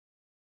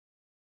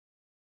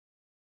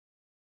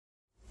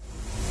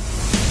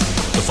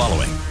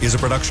following is a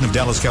production of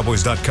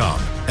DallasCowboys.com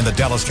and the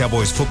Dallas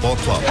Cowboys Football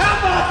Club. How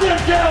about them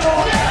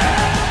Cowboys?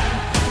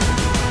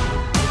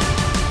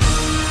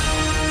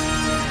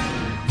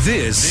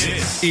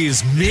 This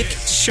is Mick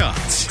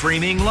Shots,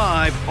 streaming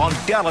live on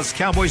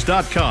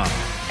DallasCowboys.com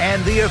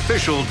and the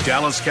official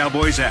Dallas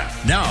Cowboys app.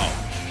 Now,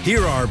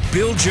 here are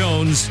Bill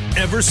Jones,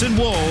 Everson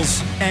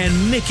Walls,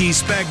 and Mickey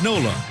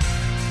Spagnola.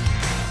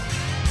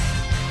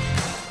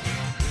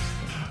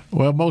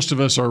 Well, most of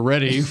us are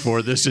ready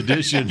for this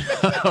edition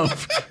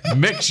of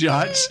Mick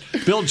Shots.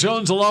 Bill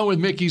Jones along with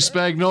Mickey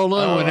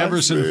Spagnola. When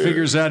Everson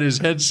figures out his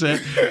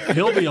headset,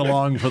 he'll be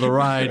along for the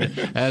ride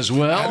as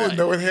well. I didn't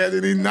know it had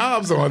any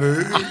knobs on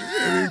it.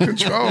 Any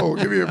control.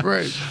 Give me a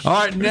break. All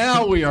right,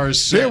 now we are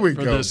set for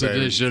this baby.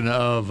 edition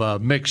of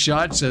Mick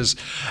Shots as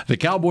the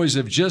Cowboys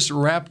have just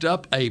wrapped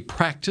up a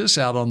practice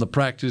out on the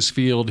practice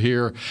field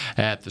here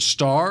at the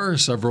Star.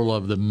 Several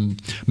of the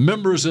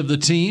members of the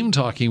team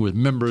talking with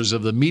members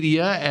of the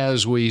media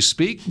as we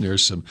speak.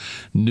 There's some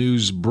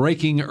news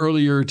breaking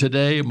earlier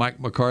today. Mike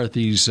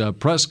McCarthy's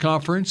press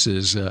conference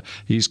is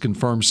he's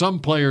confirmed some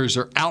players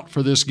are out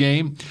for this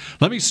game.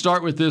 Let me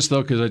start with this,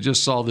 though, because I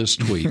just saw this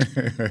tweet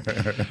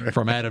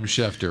from Adam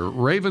Schefter.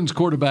 Ravens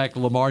quarterback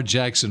Lamar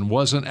Jackson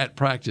wasn't at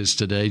practice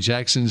today.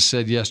 Jackson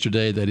said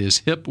yesterday that his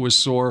hip was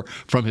sore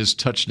from his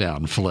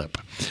touchdown flip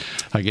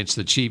against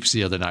the Chiefs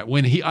the other night.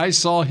 When I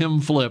saw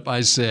him flip,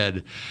 I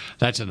said,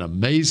 that's an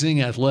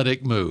amazing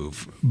athletic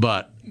move,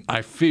 but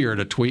I feared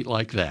a tweet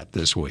like that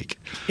this week.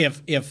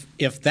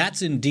 If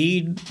that's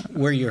indeed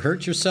where you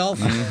hurt yourself,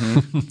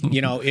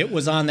 you know, it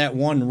was on that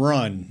one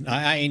run.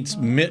 I ain't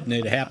admitting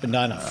it happened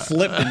on a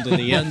flip into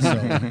the end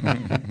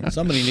zone.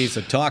 Somebody needs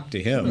to talk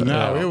to him.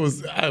 No, it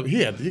was.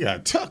 You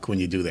got to tuck when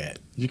you do that.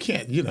 You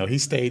can't. You know, he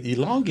stayed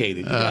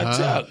elongated. You got to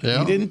tuck. Yeah.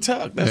 He didn't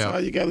tuck. That's all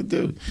you got to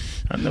do.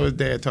 I know his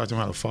dad taught him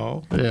how to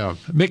fall. Yeah,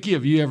 Mickey,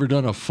 have you ever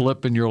done a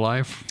flip in your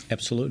life?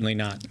 Absolutely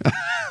not.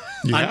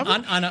 On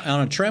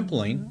a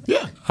trampoline.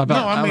 Yeah. How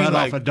about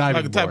off a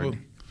diving board?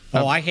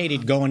 I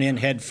hated going in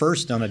head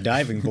first on a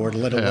diving board,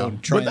 let alone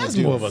trying But that's to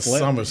do more of a flip.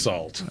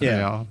 somersault.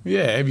 Yeah.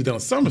 Yeah. Have you done a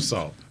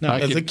somersault? No.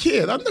 As a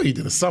kid, I know you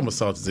did a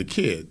somersault as a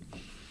kid.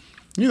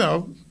 You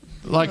know.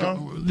 Like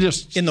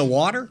just In the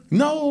water?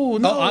 No.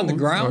 on the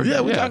ground?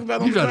 Yeah, we're talking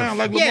about on the ground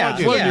like Lamar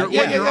did.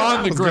 when you're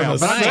on the ground.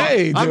 But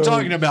I'm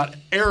talking about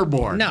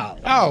airborne. No.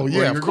 Oh, yeah,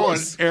 Where of you're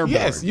course. going airborne.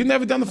 Yes. You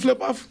never done the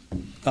flip off?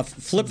 A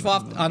flip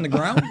off on the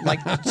ground? Like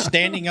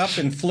standing up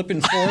and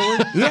flipping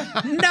forward?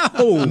 Yeah.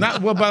 No.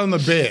 Not what about on the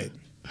bed?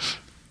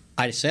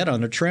 I said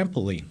on a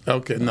trampoline.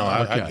 Okay, no,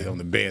 I did on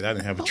the bed. I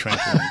didn't have a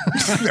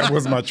trampoline. That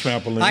was my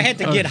trampoline. I had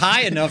to get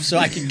high enough so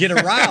I could get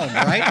around,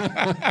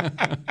 right?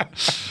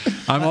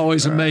 I'm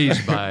always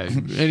amazed by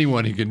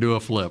anyone who can do a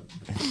flip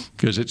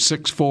because at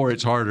 6'4",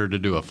 it's harder to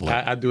do a flip.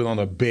 I do it on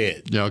a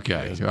bed.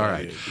 Okay, all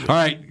right. All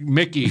right,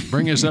 Mickey,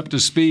 bring us up to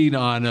speed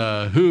on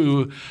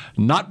who,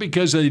 not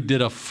because they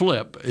did a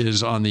flip,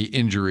 is on the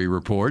injury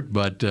report,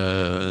 but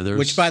there's...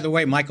 Which, by the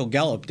way, Michael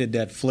Gallup did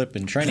that flip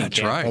in training That's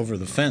camp right. over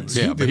the fence.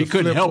 Yeah, but he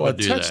couldn't help but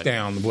do that.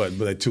 Touchdown,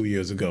 what, 2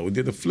 years ago? We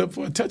did a flip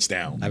for a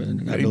touchdown.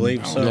 I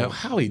believe so. I don't know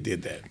how he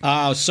did that.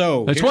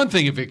 It's one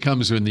thing if it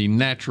comes in the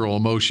natural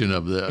emotion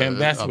of the And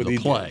that's what he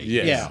play. did.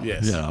 Yes, Yeah.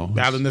 yes. You know,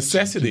 out of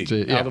necessity.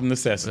 yeah. Out of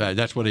necessity.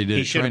 That's what he did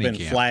He at should have training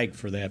been camp. flagged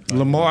for that.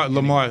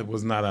 Lamar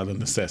was not out of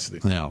necessity.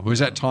 Yeah. Was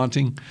that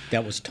taunting?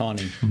 That was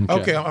taunting.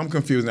 Okay, I'm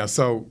confused now.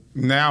 So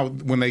now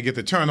when they get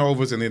the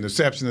turnovers and the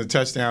interceptions and the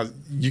touchdowns,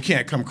 you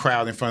can't come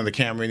crowd in front of the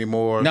camera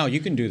anymore. No, you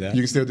can do that.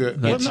 You can still do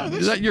it. That's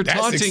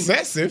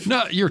Excessive.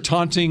 No, you're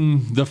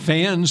taunting the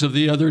fans of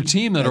the other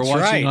team that are That's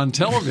watching right. on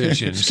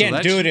television. You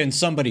can't do it in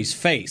somebody's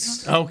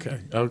face. Okay.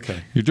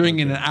 You're doing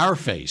it in our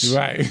face.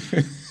 Right.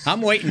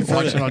 I'm waiting for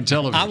Watch it on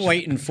television. I'm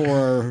waiting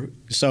for,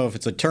 so if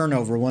it's a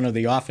turnover, one of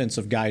the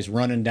offensive guys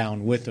running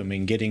down with him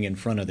and getting in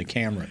front of the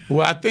camera.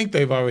 Well, I think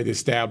they've already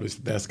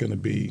established that's going to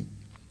be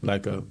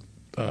like a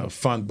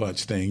Fun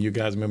Bunch thing. You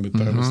guys remember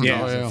Thurman Stars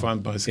Yeah. and Fun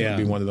Bunch? It's going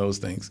to be one of those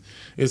things.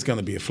 It's going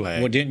to be a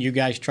flag. Well, didn't you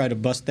guys try to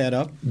bust that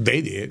up? They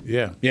did,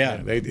 yeah. Yeah.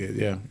 They did,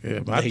 yeah.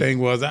 My thing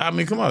was, I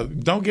mean, come on,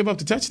 don't give up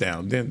the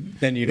touchdown. Then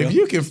you if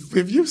don't.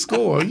 if you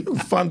score, you can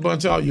Fun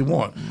Bunch all you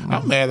want.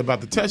 I'm mad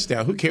about the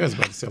touchdown. Who cares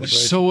about the celebration?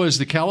 So was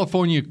the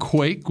California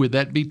quake, would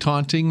that be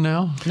taunting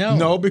now?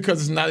 No,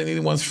 because it's not in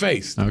anyone's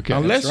face. Okay.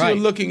 Unless That's right.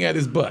 you're looking at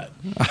his butt.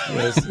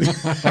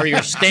 Or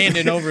you're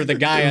standing over the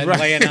guy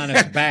laying on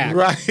his back.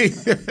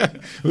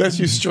 Right. Unless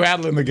you're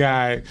straddling the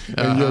guy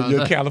and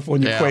you're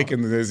California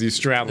quaking as you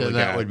straddle the guy.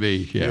 That would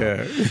be,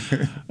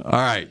 All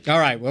right. All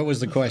right, what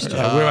was the question?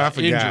 I forgot.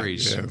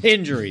 Injuries. Yeah.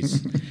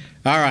 Injuries.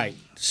 All right,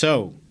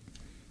 so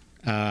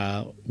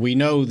we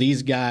know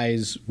these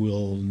guys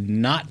will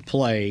not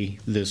play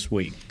this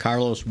week.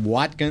 Carlos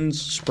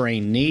Watkins,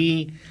 sprained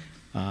knee.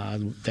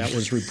 That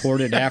was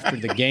reported after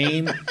the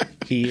game.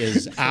 He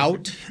is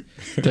out.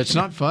 That's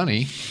not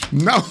funny.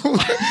 No.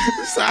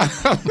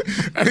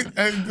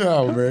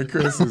 No, man.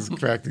 Chris is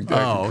cracking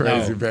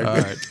crazy back all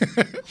there.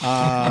 right.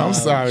 I'm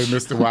sorry,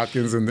 Mr.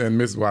 Watkins and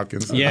Miss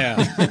Watkins.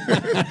 Yeah.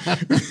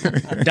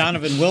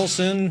 Donovan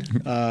Wilson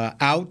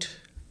out.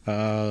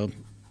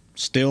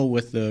 still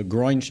with the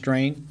groin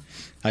strain.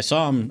 I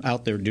saw him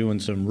out there doing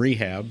some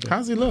rehab.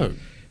 How's he look?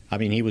 I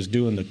mean, he was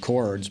doing the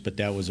cords, but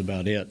that was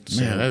about it.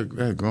 So Man,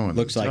 that growing.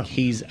 looks like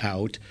he's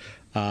out.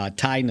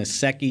 Ty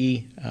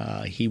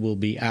Nsekhe, he will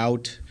be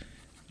out.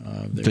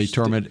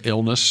 Determined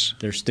illness.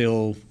 They're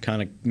still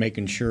kind of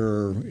making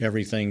sure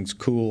everything's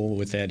cool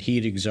with that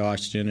heat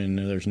exhaustion and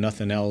there's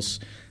nothing else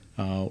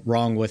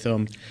wrong with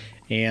him.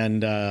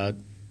 And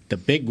the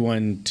big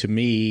one to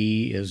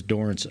me is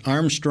Dorrance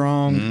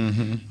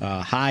Armstrong,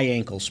 high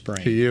ankle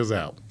sprain. He is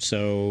out.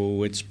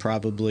 So it's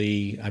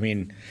probably, I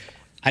mean,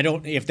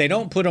 if they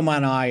don't put him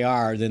on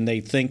IR, then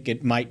they think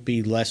it might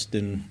be less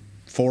than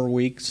 4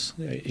 weeks,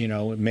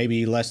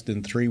 maybe less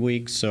than 3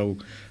 weeks. So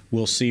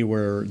we'll see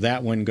where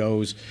that one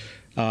goes.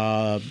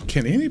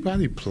 Can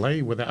anybody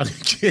play without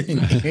getting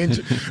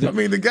injured? I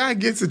mean, the guy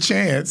gets a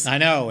chance. I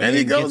know. And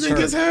he goes and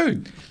gets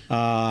hurt.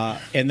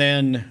 And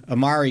then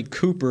Amari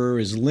Cooper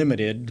is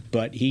limited,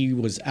 but he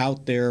was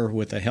out there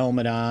with a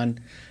helmet on.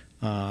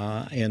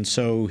 And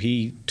so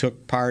he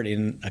took part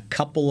in a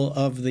couple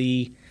of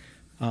the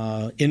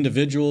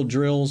individual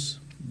drills,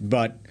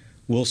 but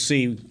we'll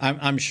see.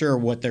 I'm sure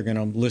what they're going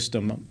to list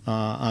them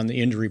on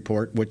the injury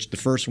report, which the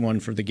first one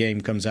for the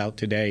game comes out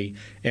today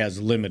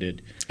as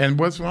limited. And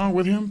what's wrong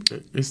with him?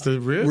 It's the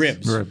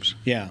ribs? Ribs.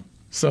 Yeah.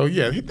 So,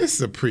 this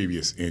is a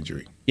previous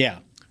injury. Yeah.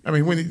 I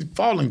mean, when he's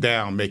falling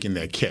down making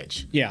that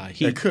catch,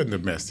 that couldn't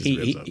have messed his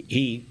ribs up.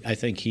 I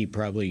think he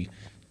probably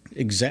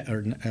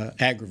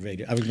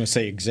aggravated. I was going to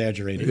say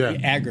exaggerated. Yeah.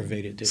 He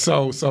aggravated it.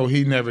 So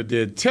he never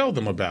did tell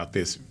them about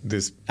this.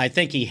 I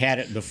think he had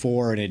it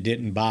before, and it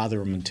didn't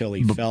bother him until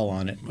he fell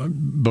on it.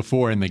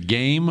 Before in the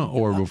game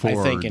or before?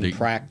 I think in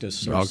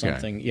practice or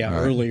something. Yeah,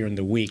 earlier in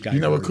the week. You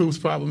know what Coop's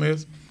problem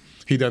is?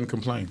 He doesn't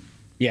complain.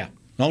 Yeah.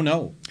 Oh,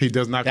 no. He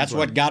does not That's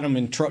complain. what got him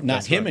in trouble.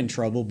 Not him in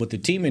trouble, but the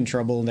team in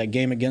trouble in that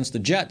game against the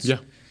Jets. Yeah.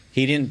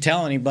 He didn't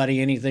tell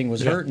anybody anything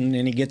was hurting,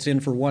 and he gets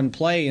in for one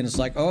play, and it's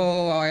like,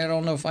 oh, I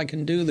don't know if I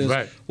can do this.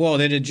 Right. Well,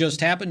 did it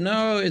just happen?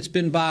 No, it's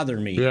been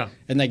bothering me. Yeah.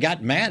 And they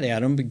got mad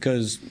at him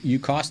because you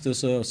cost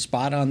us a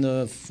spot on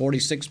the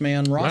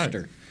 46-man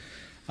roster.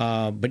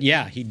 But,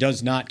 he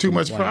does not Too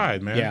much complain.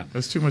 pride, man. Yeah.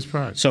 That's too much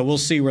pride. So we'll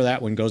see where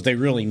that one goes. They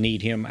really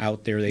need him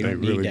out there. They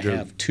don't really need to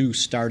have two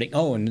starting.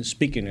 Oh, and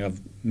speaking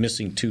of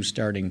missing two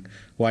starting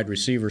wide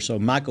receivers, so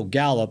Michael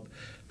Gallup,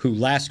 who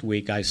last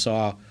week I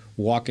saw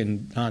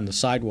walking on the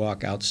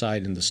sidewalk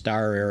outside in the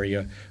Star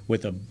area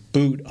with a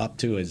boot up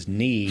to his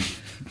knee,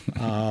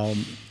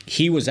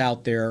 he was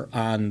out there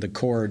on the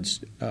cords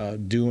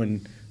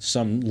doing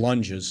some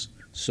lunges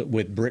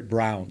with Britt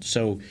Brown.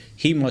 So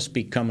he must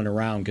be coming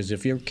around because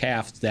if your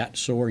calf's that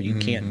sore, you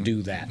can't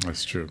do that.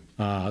 That's true.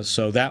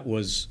 So that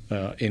was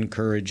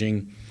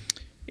encouraging.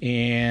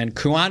 And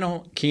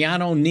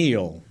Keanu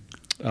Neal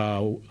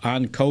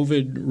on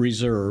COVID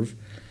reserve.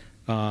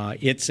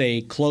 It's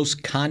a close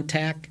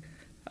contact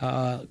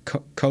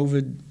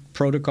COVID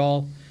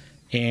protocol,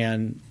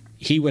 and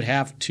he would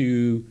have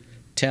to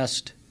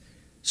test.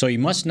 So he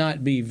must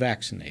not be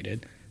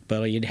vaccinated,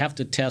 but he'd have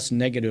to test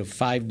negative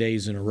 5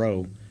 days in a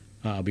row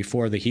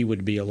before he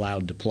would be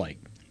allowed to play.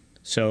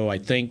 So I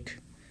think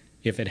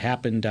if it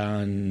happened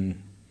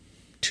on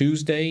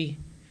Tuesday,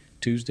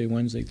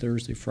 Wednesday,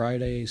 Thursday,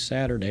 Friday,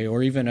 Saturday,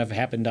 or even if it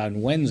happened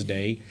on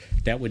Wednesday,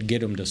 that would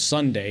get him to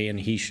Sunday, and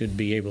he should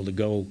be able to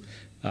go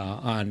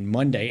on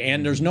Monday.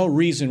 And there's no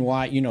reason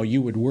why,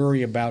 you would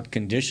worry about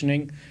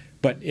conditioning.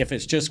 But if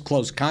it's just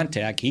close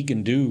contact, he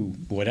can do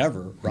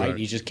whatever, right?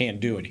 He just can't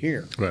do it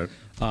here. Right.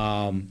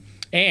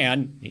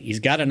 And he's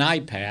got an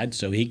iPad,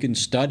 so he can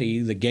study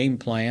the game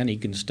plan. He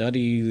can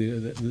study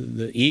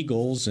the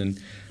Eagles, and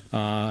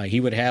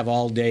he would have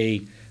all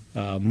day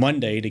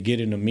Monday to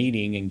get in a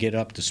meeting and get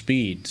up to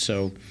speed.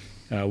 So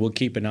we'll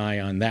keep an eye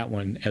on that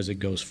one as it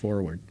goes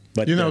forward.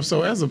 But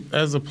so as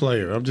a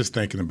player, I'm just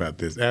thinking about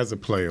this. As a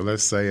player,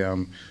 let's say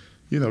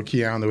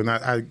Keanu,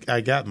 and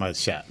I got my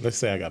shot. Let's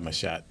say I got my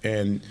shot.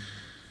 And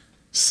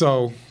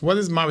so what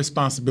is my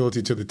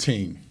responsibility to the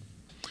team?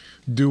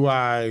 Do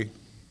I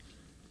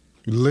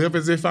live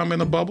as if I'm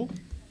in a bubble,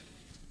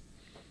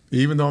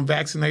 even though I'm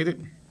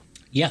vaccinated?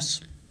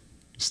 Yes.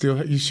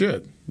 Still, you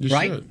should. You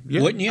right? should.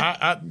 Yeah. Wouldn't you?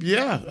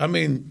 I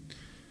mean,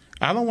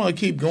 I don't want to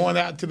keep going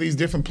out to these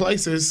different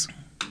places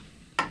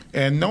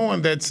and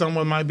knowing that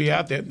someone might be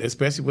out there,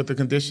 especially with the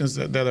conditions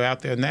that are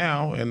out there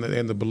now and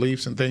the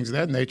beliefs and things of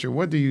that nature.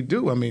 What do you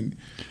do? I mean,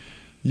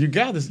 you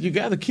got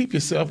to keep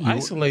yourself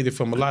isolated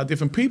from a lot of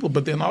different people.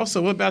 But then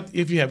also, what about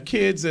if you have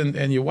kids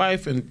and your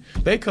wife and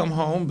they come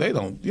home, they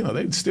don't,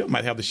 they still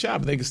might have the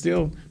shot, but they can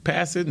still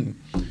pass it and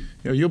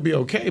you'll be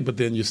okay. But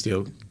then you're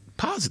still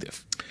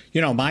positive.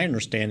 My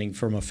understanding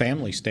from a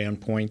family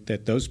standpoint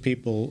that those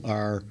people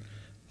are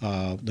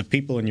the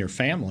people in your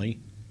family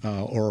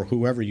or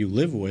whoever you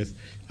live with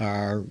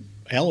are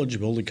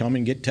eligible to come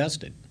and get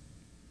tested.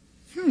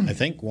 I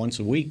think once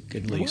a week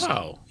at least.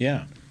 Wow.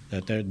 Yeah,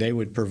 that they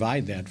would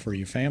provide that for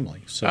your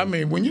family. So I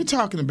mean, when you're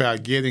talking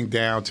about getting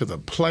down to the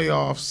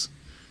playoffs,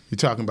 you're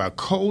talking about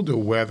colder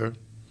weather.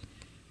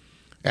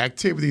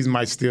 Activities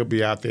might still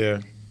be out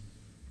there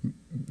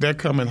they're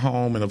coming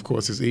home, and of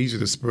course, it's easier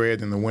to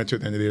spread in the winter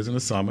than it is in the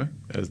summer,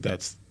 as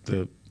that's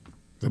the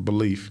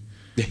belief.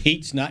 The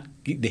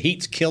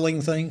heat's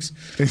killing things.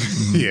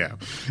 Yeah,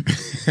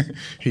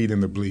 heat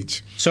and the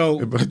bleach.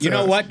 So But, you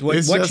know what?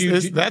 That's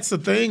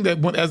the thing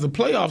that as the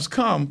playoffs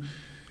come,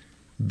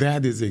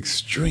 that is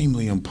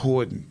extremely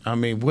important. I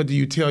mean, what do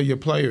you tell your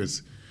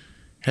players?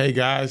 Hey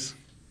guys,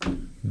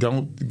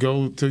 don't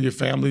go to your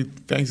family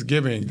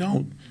Thanksgiving.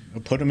 Don't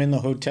put them in the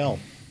hotel.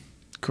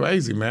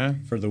 Crazy,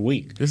 man. For the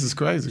week. This is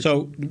crazy.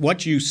 So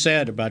what you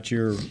said about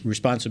your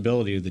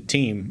responsibility to the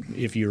team,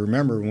 if you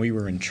remember when we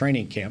were in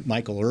training camp,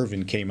 Michael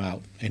Irvin came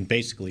out and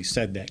basically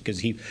said that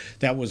because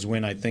that was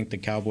when I think the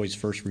Cowboys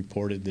first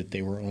reported that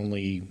they were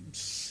only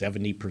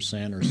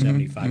 70% or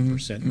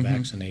 75%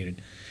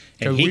 vaccinated.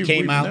 And he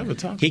came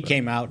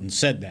out and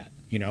said that.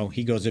 You know,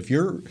 he goes, if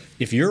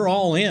you're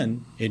all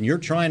in and you're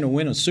trying to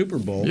win a Super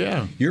Bowl,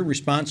 your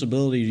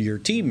responsibility to your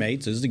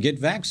teammates is to get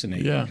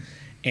vaccinated. Yeah.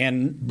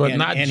 But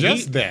not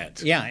just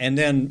that. Yeah, and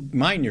then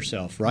mind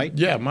yourself, right?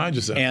 Yeah, mind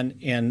yourself.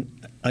 And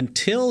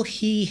until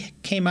he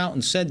came out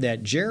and said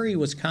that, Jerry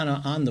was kind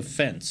of on the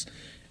fence.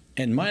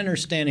 And my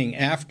understanding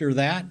after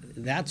that,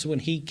 that's when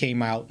he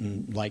came out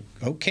and like,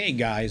 okay,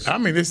 guys. I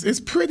mean, it's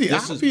pretty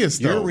obvious,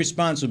 though. Your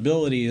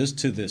responsibility is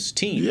to this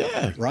team.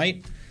 Yeah.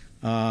 Right?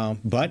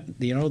 But,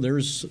 you know,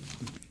 there's,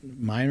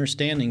 my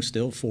understanding,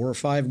 still 4 or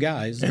 5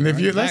 guys. And if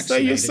let's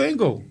say you're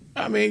single.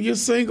 I mean, you're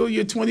single,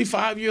 you're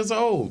 25 years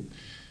old.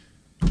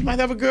 You might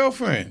have a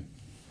girlfriend.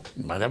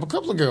 You might have a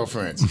couple of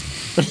girlfriends.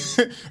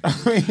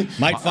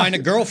 Might find a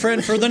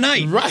girlfriend for the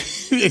night.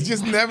 Right. You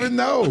just never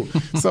know.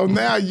 So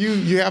now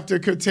you have to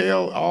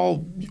curtail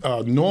all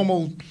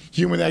normal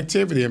human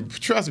activity. And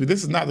trust me,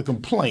 this is not a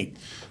complaint.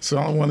 So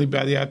I don't want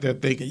anybody out there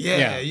thinking,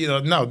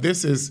 no,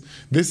 this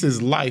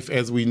is life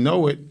as we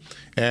know it.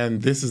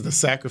 And this is the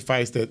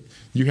sacrifice that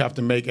you have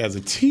to make as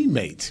a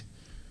teammate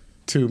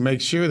to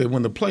make sure that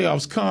when the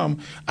playoffs come,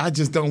 I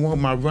just don't want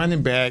my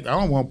running back, I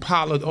don't want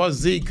Pollard or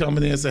Zeke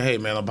coming in and say, hey,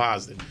 man, I'm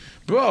positive.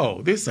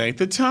 Bro, this ain't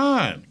the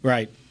time.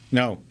 Right.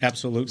 No,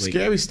 absolutely.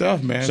 Scary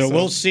stuff, man. So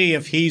we'll see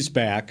if he's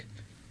back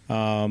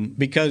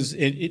because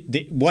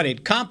what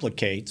it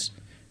complicates,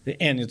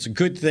 and it's a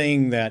good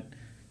thing that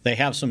they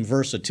have some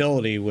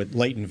versatility with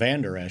Leighton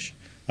Vander Esch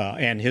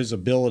and his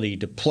ability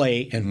to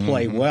play and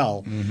play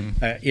well.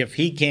 If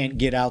he can't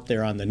get out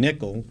there on the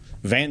nickel,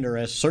 Vander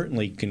Esch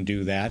certainly can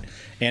do that.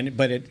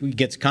 But it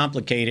gets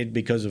complicated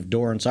because of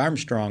Dorrance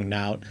Armstrong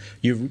now.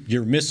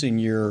 You're missing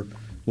your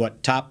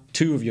top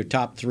 2 of your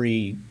top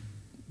 3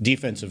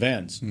 defensive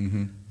ends.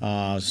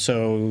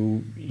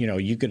 So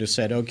you could have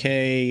said,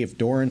 okay, if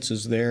Dorrance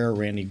is there,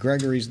 Randy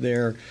Gregory's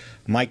there,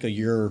 Micah,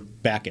 you're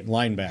back at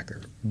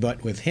linebacker.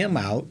 But with him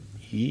out,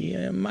 he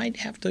might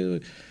have to.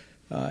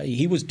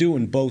 He was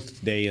doing both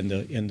today in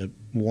the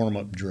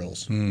warm-up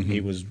drills.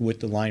 He was with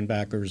the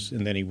linebackers,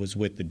 and then he was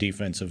with the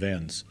defensive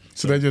ends.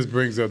 So that just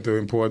brings up the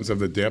importance of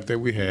the depth that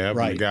we have.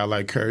 Right. And a guy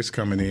like Kearse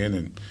coming in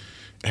and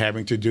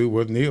having to do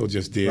what Neil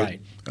just did.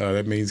 Right.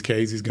 That means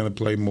Casey's going to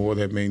play more.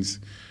 That means,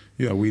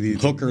 we need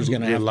Hooker's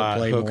going to have to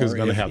play Hooker's more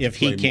going to have if to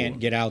play he can't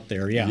more. get out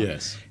there. Yeah.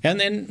 Yes. And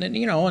then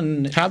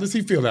and how does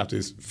he feel after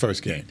his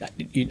first game?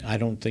 I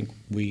don't think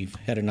we've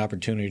had an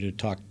opportunity to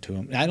talk to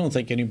him. I don't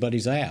think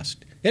anybody's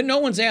asked. And no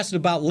one's asked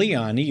about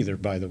Leon either,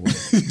 by the way.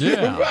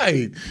 Yeah.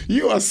 Right.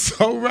 You are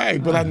so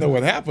right. But I know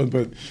what happened.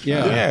 But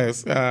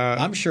yes.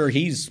 I'm sure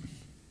he's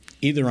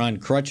either on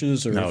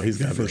crutches or he's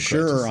got for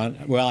sure on.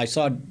 Well, I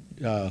saw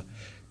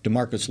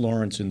DeMarcus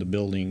Lawrence in the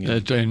building.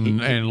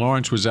 And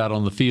Lawrence was out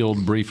on the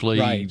field briefly,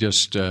 right.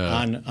 just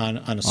on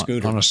a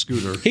scooter. On a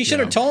scooter. He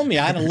should have told me.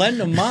 I'd have lent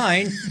him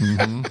mine.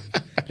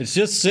 It's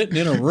just sitting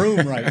in a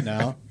room right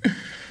now.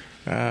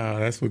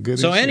 That's what good.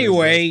 So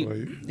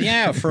anyway,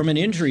 from an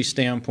injury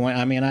standpoint,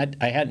 I mean,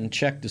 I hadn't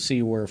checked to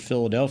see where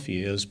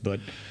Philadelphia is, but.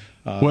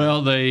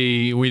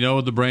 We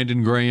know the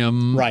Brandon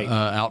Graham right.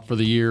 Out for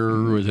the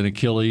year with an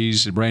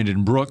Achilles.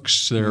 Brandon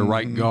Brooks, their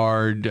right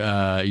guard,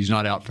 he's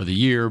not out for the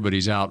year, but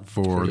he's out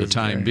for the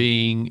time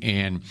being.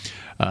 And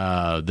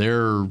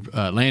their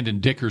Landon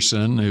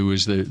Dickerson, who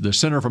is the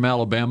center from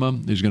Alabama,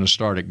 who's going to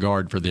start at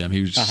guard for them.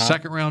 He was a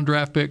second-round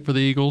draft pick for the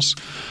Eagles.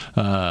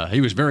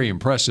 He was very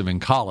impressive in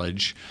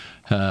college.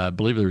 I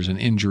believe there was an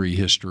injury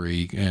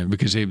history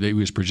because he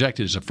was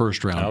projected as a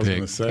first-round pick.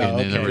 I was going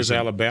to say, if it's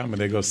Alabama,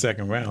 they go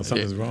second round.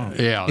 Something's wrong.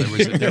 Yeah,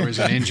 there was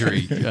an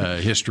injury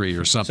history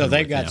or something. So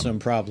they got some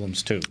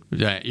problems too.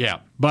 Yeah,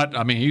 but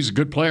I mean, he's a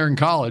good player in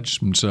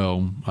college, and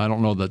so I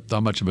don't know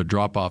how much of a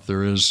drop-off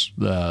there is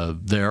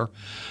there.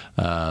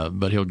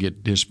 But he'll get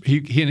his.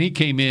 He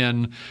came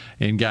in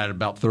and got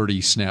about 30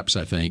 snaps,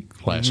 I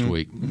think, last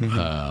week.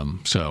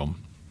 So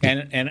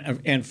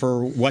and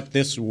for what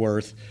this is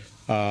worth.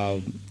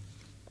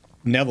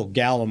 Neville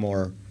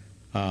Gallimore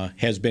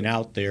has been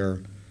out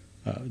there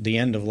the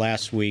end of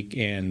last week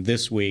and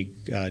this week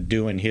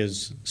doing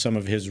some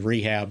of his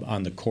rehab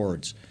on the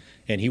cords,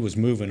 and he was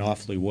moving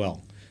awfully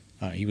well.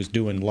 He was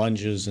doing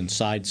lunges and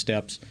side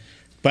steps,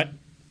 but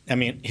I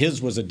mean,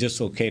 his was a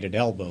dislocated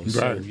elbow,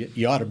 so Right.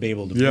 you ought to be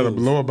able to Yeah, move,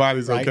 the lower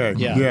body's right? okay.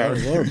 Yeah,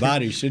 the lower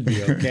body should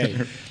be okay.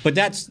 But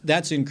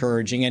that's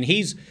encouraging, and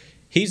he's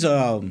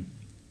a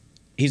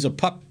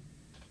pup.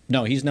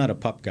 No, he's not a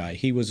pup guy.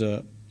 He was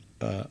a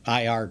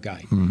IR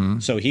guy,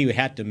 so he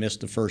had to miss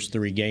the first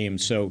 3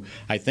 games. So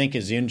I think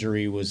his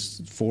injury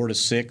was 4 to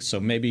 6. So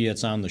maybe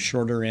it's on the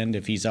shorter end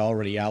if he's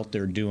already out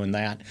there doing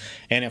that.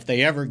 And if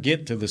they ever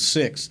get to the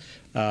 6th,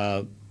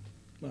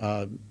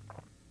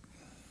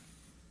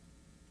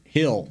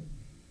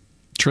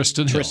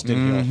 Tristan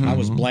Hill. I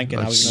was blanking.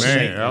 I was going to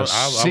say. Man, I was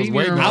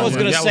waiting. I was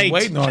going to say.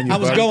 waiting on you, I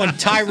was buddy. going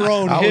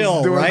Tyrone Hill, I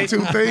was doing right?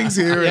 2 things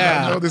here, Yeah.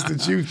 and I noticed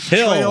that you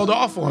Hill. trailed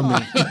off on me.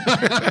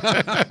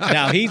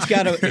 Now he's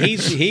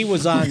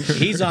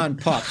on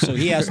pup, so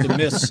he has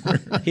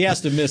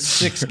to miss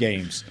 6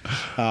 games.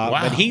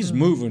 But he's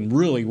moving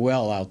really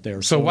well out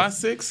there. So why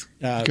 6?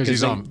 because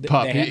he's on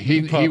pup.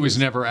 He was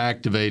never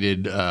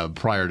activated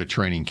prior to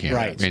training camp,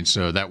 Right. and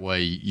so that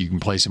way you can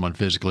place him on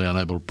physically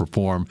unable to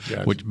perform,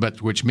 Gotcha.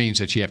 which means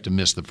that you have to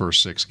miss the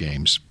first 6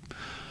 games,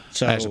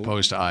 So, as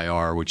opposed to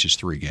IR, which is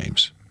 3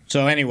 games.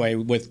 So anyway,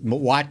 with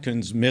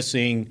Watkins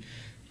missing,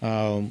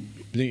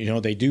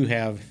 they do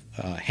have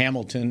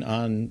Hamilton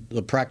on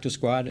the practice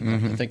squad.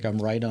 I think I'm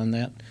right on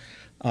that.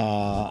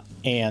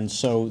 And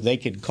so they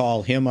could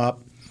call him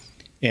up.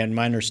 And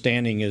my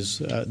understanding is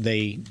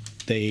they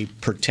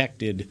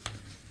protected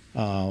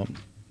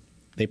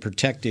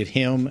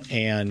him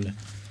and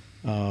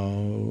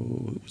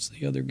who was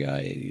the other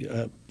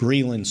guy?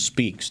 Breland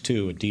Speaks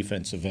too, a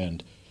defensive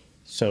end.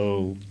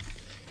 So.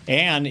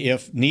 And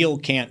if Neal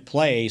can't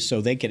play,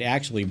 so they could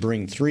actually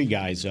bring 3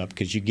 guys up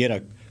because you get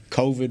a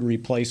COVID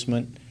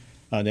replacement,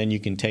 then you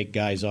can take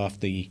guys off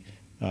the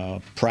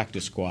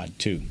practice squad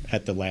too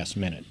at the last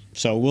minute.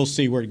 So we'll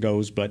see where it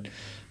goes, but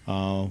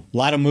a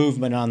lot of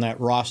movement on that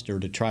roster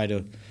to try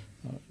to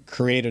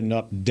create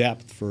enough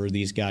depth for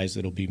these guys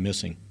that'll be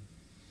missing.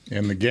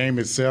 And the game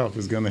itself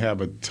is going to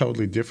have a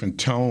totally different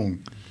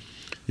tone.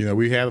 You know,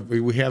 we had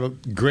a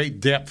great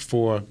depth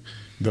for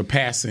the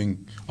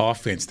passing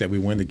offense that we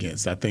went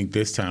against. I think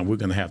this time we're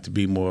going to have to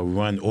be more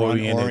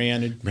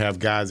run-oriented. Have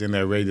guys in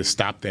there ready to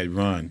stop that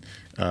run.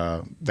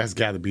 That's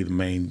got to be the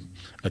main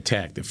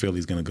attack that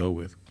Philly's going to go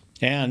with.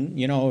 And,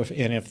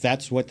 if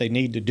that's what they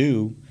need to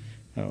do,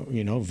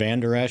 Van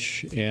Der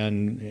Esch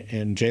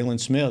and Jalen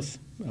Smith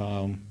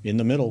in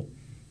the middle,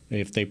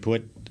 if they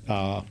put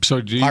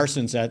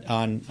Parsons at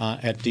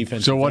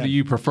defensive So what end. do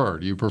you prefer?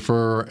 Do you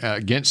prefer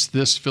against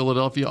this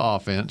Philadelphia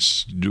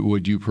offense?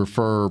 Would you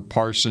prefer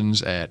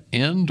Parsons at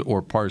end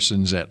or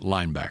Parsons at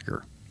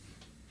linebacker?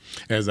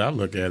 As I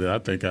look at it, I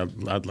think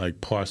I'd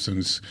like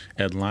Parsons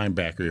at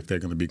linebacker if they're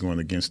going to be going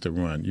against the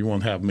run. You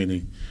won't have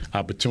many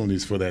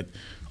opportunities for that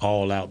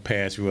all-out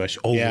pass rush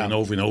over and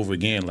over and over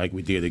again like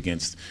we did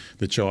against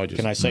the Chargers.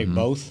 Can I say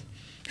both?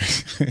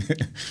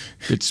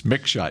 It's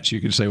mixed shots. You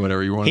can say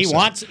whatever you want to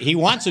say. He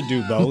wants to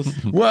do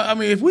both. Well, I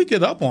mean, if we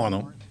get up on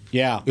them,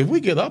 Yeah. if we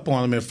get up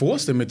on them and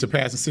force them into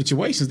passing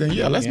situations, then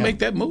let's make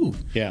that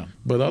move. Yeah.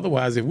 But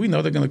otherwise, if we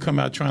know they're going to come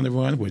out trying to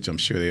run, which I'm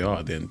sure they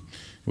are, then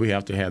we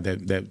have to have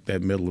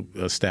that middle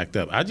stacked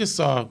up. I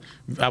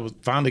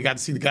finally got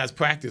to see the guys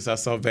practice. I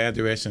saw Van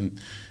Der Esch and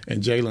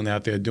Jalen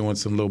out there doing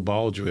some little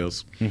ball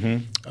drills.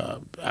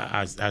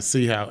 I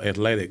see how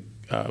athletic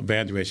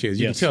Van Der Esch is.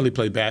 You can tell he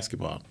played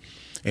basketball,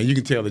 and you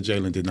can tell that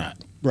Jalen did not.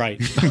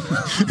 Right.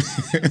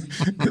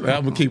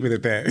 I'm gonna keep it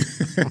at that.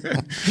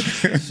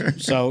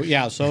 So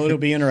it'll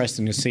be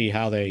interesting to see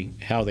how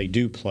they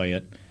do play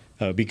it,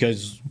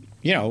 because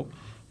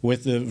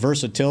with the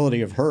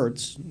versatility of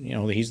Hurts,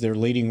 he's their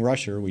leading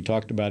rusher. We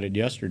talked about it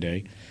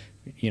yesterday.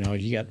 You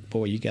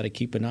got to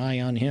keep an eye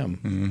on him.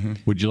 Mm-hmm.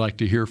 Would you like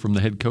to hear from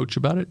the head coach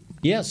about it?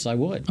 Yes, I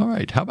would. All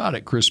right. How about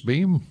it, Chris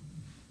Beam?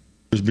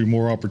 There's be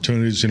more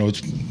opportunities.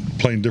 It's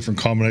playing different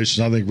combinations.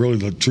 I think really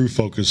the true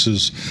focus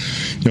is,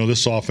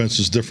 this offense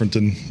is different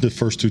than the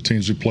first 2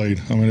 teams we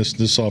played. I mean,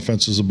 this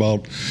offense is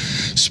about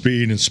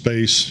speed and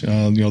space.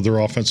 Their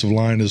offensive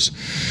line is,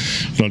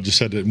 just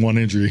had that 1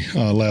 injury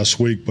last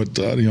week, but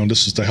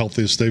this is the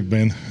healthiest they've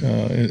been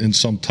in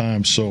some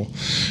time. So,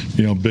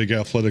 big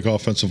athletic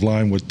offensive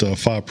line with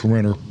 5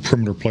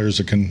 perimeter players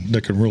that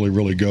can really,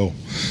 really go.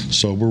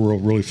 So we're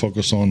really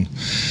focused on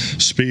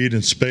speed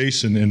and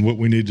space and what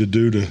we need to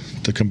do to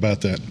combat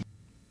that.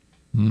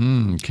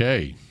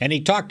 Okay. And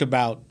he talked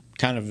about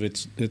kind of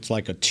it's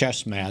like a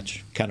chess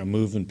match, kind of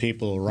moving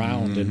people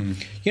around.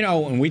 And,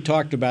 and we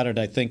talked about it,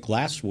 I think,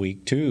 last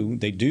week, too.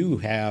 They do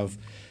have,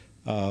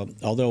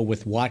 although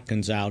with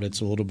Watkins out, it's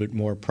a little bit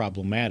more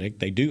problematic,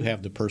 they do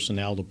have the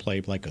personnel to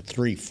play like a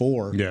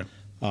 3-4. Yeah.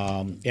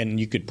 And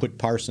you could put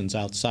Parsons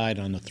outside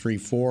on the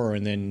 3-4,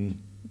 and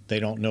then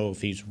they don't know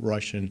if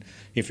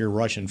you're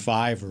rushing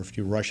 5 or if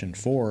you're rushing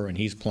 4 and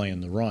he's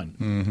playing the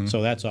run.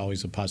 So that's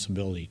always a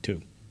possibility,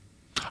 too.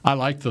 I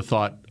like the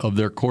thought of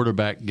their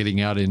quarterback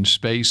getting out in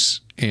space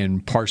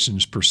and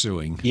Parsons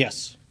pursuing.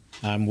 Yes.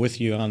 I'm with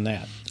you on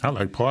that. I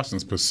like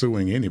Parsons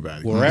pursuing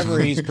anybody. Wherever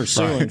he's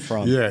pursuing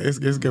from. Yeah, it's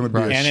going to be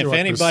a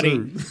short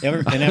pursuit.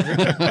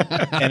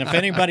 And if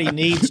anybody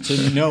needs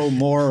to know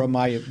more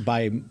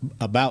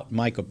about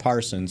Micah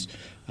Parsons,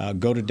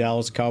 go to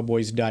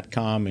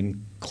DallasCowboys.com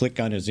and click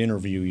on his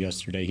interview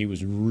yesterday. He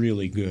was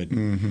really good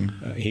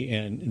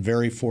and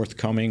very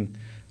forthcoming.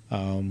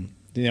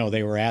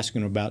 They were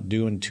asking about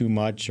doing too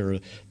much or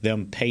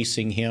them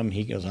pacing him.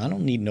 He goes, I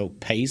don't need no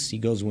pace. He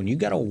goes, when you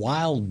got a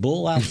wild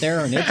bull out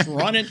there and it's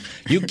running,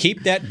 you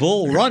keep that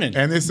bull running.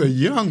 And it's a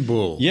young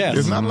bull. Yes.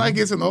 It's not like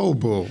it's an old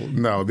bull.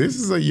 No, this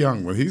is a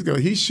young one.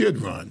 He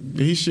should run.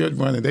 He should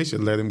run, and they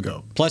should let him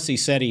go. Plus, he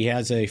said he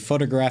has a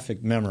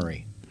photographic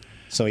memory,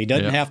 so he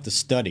doesn't have to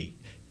study.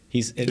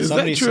 Is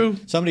that true?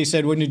 Somebody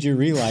said, when did you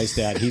realize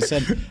that? He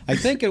said, I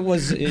think it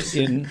was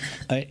in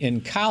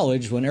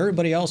college when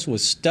everybody else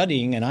was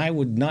studying and I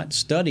would not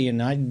study,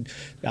 and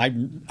I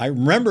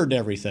remembered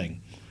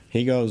everything.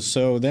 He goes,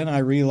 so then I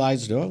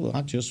realized, I'll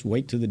just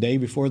wait till the day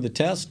before the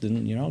test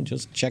and,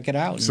 just check it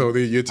out. So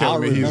you're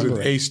telling me he's an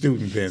A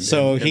student then?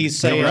 So he's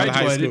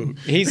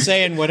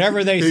saying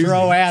whatever they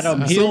throw at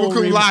him, he'll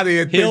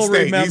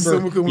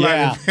remember.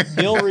 Yeah,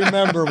 he'll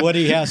remember what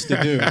he has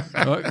to do.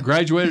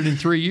 Graduated in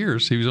 3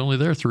 years. He was only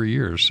there 3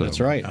 years. So.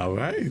 That's right. All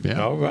right.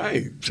 Yeah. All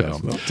right. So,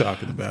 that's what I'm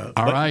talking about.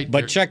 All right.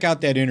 But check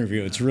out that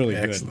interview. It's really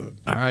excellent.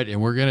 Good. All right.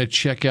 And we're going to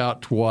check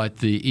out what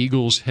the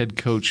Eagles head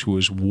coach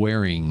was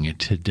wearing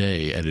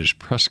today at his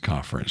press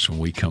conference when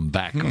we come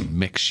back on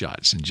Mixed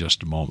Shots in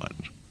just a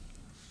moment.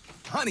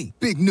 Honey,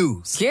 big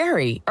news.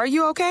 Gary, are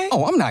you okay?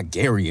 Oh, I'm not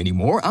Gary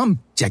anymore. I'm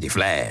Jackie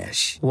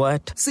Flash.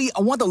 What? See,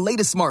 I want the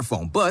latest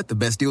smartphone, but the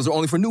best deals are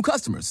only for new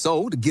customers.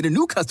 So, to get a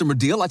new customer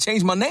deal, I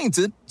changed my name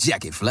to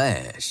Jackie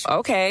Flash.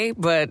 Okay,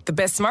 but the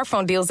best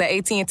smartphone deals at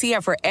AT&T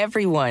are for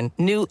everyone,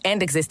 new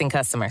and existing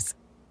customers.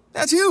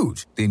 That's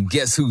huge. Then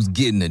guess who's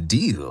getting a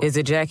deal? Is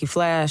it Jackie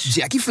Flash?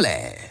 Jackie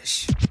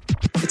Flash.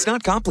 It's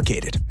not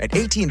complicated. At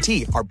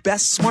AT&T, our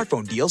best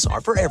smartphone deals are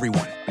for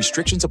everyone.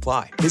 Restrictions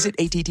apply. Visit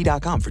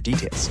att.com for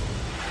details.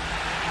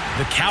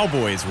 The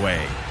Cowboys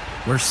way,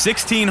 where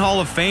 16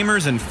 Hall of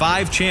Famers and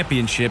 5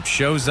 championships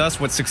shows us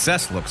what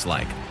success looks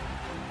like.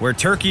 Where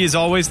turkey is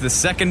always the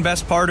second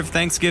best part of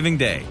Thanksgiving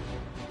Day.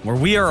 Where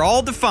we are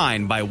all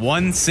defined by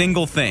one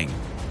single thing,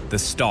 the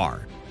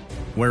star.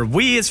 Where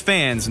we as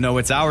fans know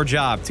it's our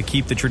job to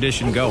keep the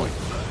tradition going.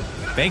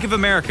 Bank of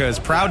America is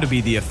proud to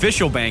be the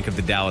official bank of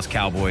the Dallas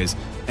Cowboys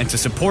and to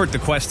support the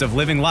quest of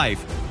living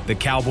life the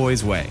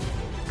Cowboys way.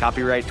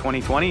 Copyright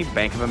 2020,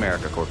 Bank of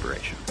America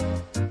Corporation.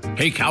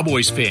 Hey,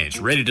 Cowboys fans,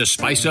 ready to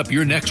spice up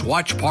your next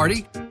watch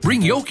party?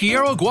 Bring Yo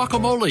Quiero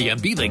guacamole and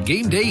be the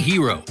game day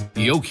hero.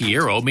 Yo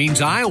Quiero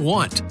means I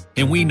want,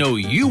 and we know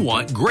you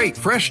want great,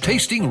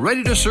 fresh-tasting,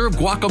 ready-to-serve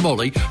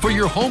guacamole for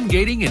your home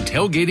gating and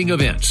tailgating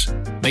events.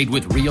 Made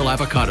with real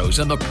avocados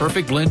and the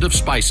perfect blend of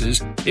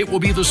spices, it will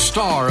be the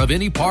star of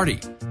any party.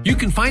 You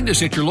can find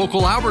us at your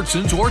local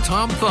Albertsons or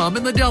Tom Thumb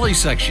in the deli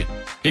section.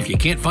 If you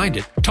can't find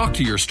it, talk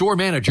to your store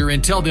manager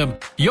and tell them,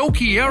 Yo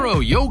Quiero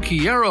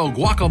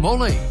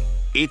guacamole.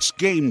 It's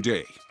game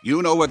day.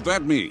 You know what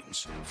that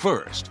means.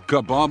 First,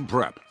 kebab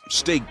prep.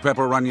 Steak,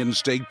 pepper, onion,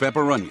 steak,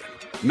 pepper, onion.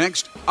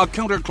 Next, a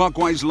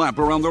counterclockwise lap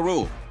around the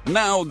room.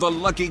 Now the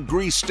lucky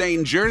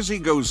grease-stained jersey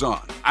goes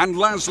on. And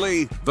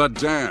lastly, the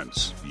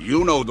dance.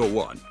 You know the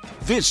one.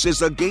 This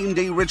is a game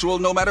day ritual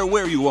no matter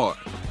where you are.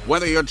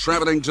 Whether you're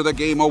traveling to the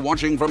game or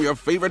watching from your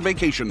favorite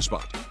vacation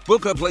spot,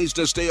 book a place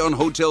to stay on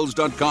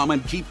Hotels.com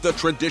and keep the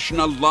tradition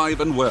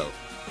alive and well.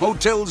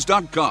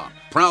 Hotels.com,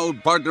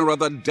 proud partner of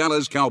the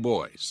Dallas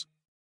Cowboys.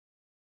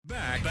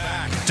 Back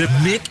to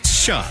Mixed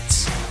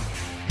Shots.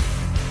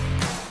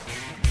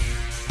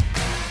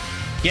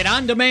 Get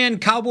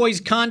on-demand Cowboys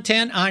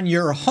content on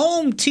your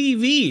home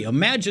TV.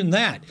 Imagine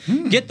that.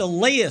 Get the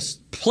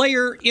latest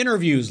player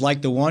interviews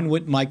like the one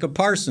with Micah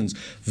Parsons,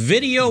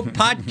 video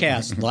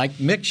podcasts like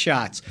Mixed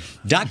Shots,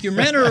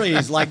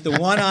 documentaries like the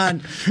one on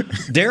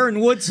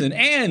Darren Woodson,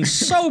 and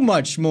so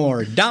much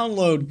more.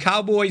 Download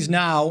Cowboys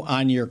Now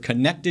on your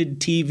connected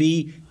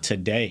TV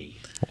today.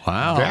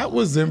 Wow. That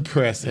was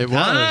impressive. It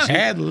was.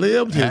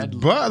 Ad-libbed his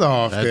butt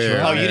off there.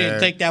 Right. Oh, you didn't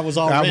think that was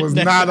all written? That was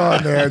not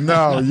on there.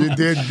 No, you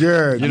did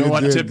good. You know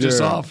what tipped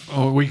us off?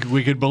 Oh, we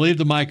could believe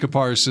the Micah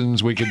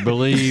Parsons. We could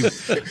believe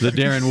the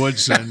Darren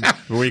Woodson.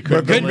 We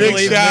could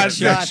believe Mixed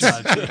Shots.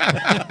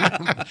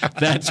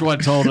 That's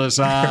what told us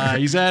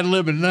he's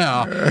ad-libbing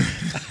now.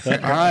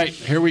 All right,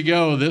 here we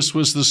go. This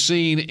was the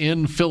scene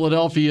in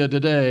Philadelphia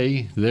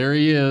today. There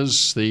he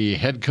is, the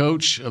head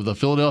coach of the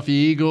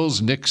Philadelphia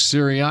Eagles, Nick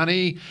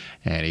Sirianni,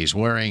 and he's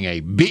wearing a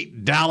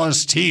Beat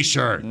Dallas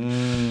T-shirt.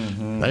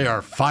 Mm-hmm. They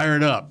are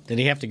fired up. Did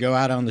he have to go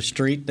out on the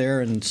street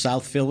there in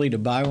South Philly to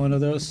buy one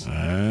of those?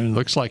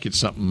 Looks like it's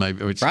something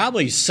maybe. It's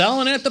probably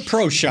selling at the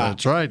pro shop.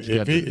 That's right.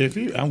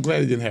 I'm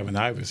glad he didn't have an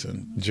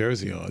Iverson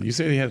jersey on. You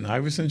said he had an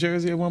Iverson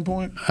jersey at one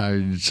point?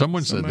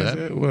 Someone said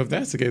that. Well, if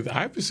that's the case,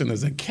 Iverson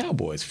is a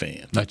Cowboys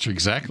fan. That's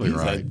exactly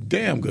right. He's a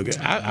damn good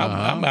guy.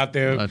 I'm out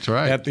there that's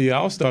right. at the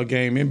All-Star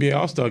game, NBA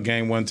All-Star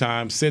game one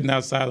time, sitting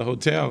outside the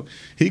hotel.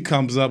 He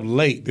comes up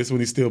late. This when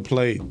he still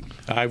played,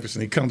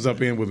 Iverson. He comes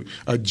up in with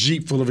a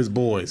Jeep full of his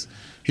boys.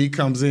 He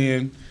comes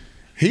in.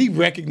 He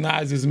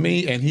recognizes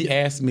me, and he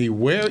asks me,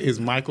 where is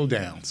Michael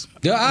Downs?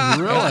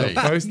 Really?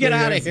 Get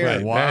out of here.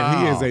 Right.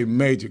 Wow. He is a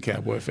major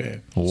Cowboy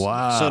fan.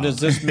 Wow. So does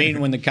this mean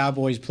when the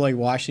Cowboys play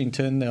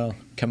Washington, they'll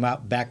come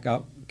back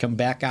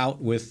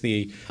out with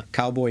the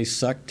Cowboys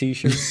Suck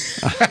T-shirt?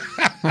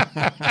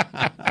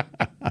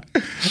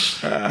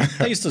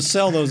 They used to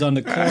sell those on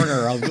the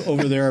corner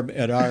over there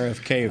at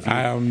RFK.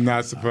 I am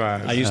not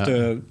surprised. I used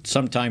to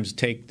sometimes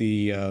take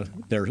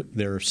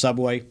their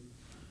subway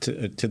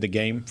to the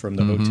game from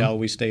the hotel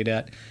we stayed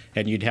at,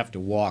 and you'd have to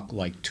walk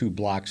like 2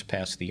 blocks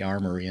past the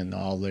Armory, and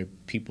all the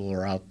people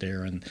are out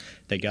there, and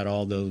they got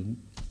all the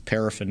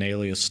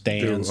paraphernalia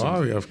stands. Dude,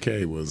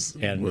 RFK was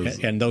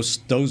and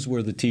those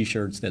were the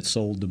T-shirts that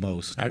sold the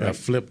most. I got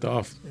flipped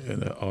off.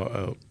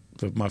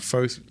 My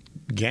first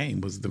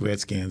game was the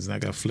Redskins, and I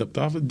got flipped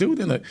off. A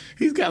dude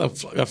he's got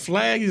a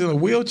flag. He's in a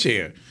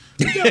wheelchair.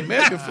 He got an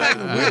American flag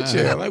in a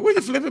wheelchair. Like, what are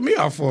you flipping me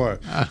off for?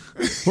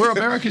 We're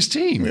America's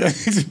team.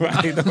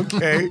 Right,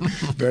 okay.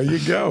 There you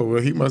go.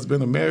 Well, he must have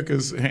been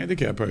America's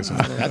handicapped person.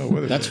 I don't know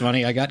what That's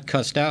funny. I got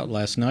cussed out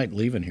last night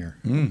leaving here.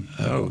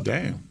 Oh,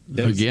 damn.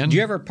 Again? Did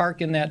you ever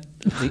park in that?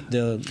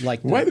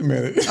 Wait a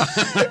minute.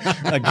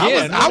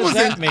 Again,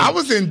 I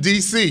was in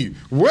D.C.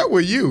 Where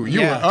were you?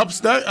 You were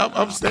upstairs?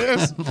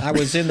 I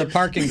was in the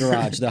parking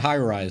garage, the high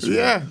rise.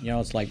 Yeah. You know,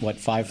 it's like,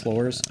 5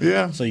 floors?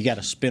 Yeah. So you got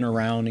to spin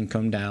around and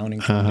come down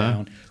and come down.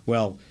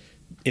 Well,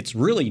 it's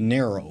really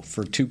narrow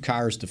for 2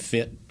 cars to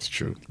fit. It's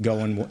true.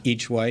 Going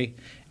each way.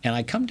 And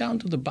I come down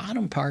to the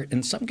bottom part,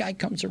 and some guy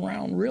comes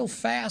around real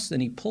fast,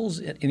 and he pulls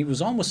it, and he was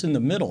almost in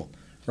the middle.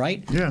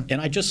 Right? Yeah.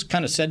 And I just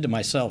kind of said to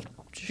myself,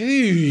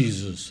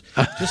 Jesus,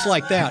 just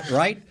like that,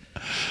 right?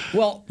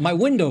 Well, my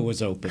window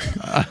was open,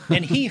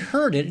 and he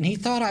heard it, and he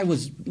thought I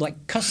was,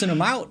 like, cussing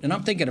him out. And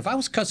I'm thinking, if I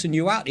was cussing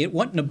you out, it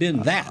wouldn't have been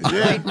that,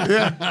 right?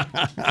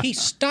 Yeah. He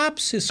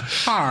stops his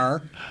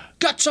car,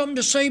 got something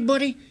to say,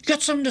 buddy?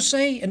 Got something to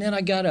say? And then I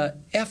got a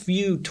F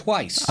you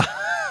twice.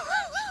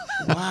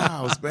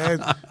 Wow,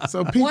 man.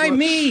 So people, why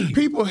me?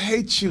 People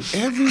hate you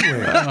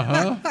everywhere.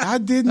 I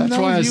didn't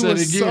know why I you said were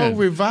so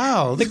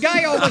reviled. The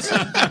guy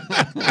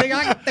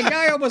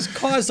almost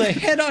caused a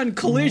head-on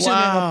collision in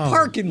a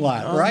parking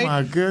lot, right? Oh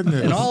my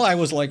goodness! And all I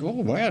was like,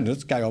 "Oh man,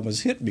 this guy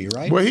almost hit me!"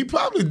 Right? Well, he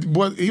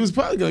was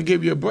probably going to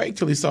give you a break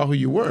till he saw who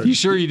you were. You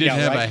sure you didn't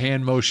have a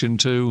hand motion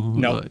too?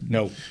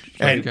 No.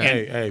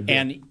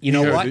 And you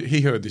know what? He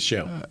heard the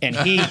show, and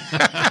he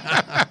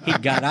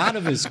got out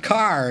of his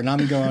car, and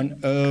I'm going,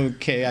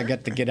 okay, I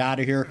got to get out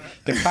of here.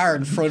 The car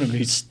in front of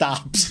me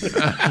stops.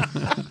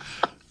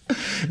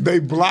 They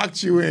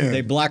blocked you in.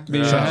 They blocked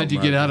me. So how'd you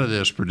get out of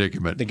this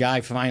predicament? The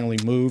guy finally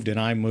moved, and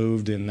I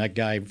moved, and that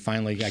guy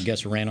finally, I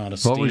guess, ran out of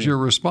steam. What was your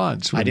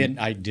response? I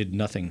did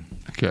nothing.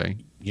 Okay.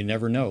 You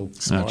never know.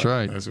 Smart. That's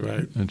right. That's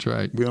right. That's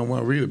right. We don't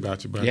want to read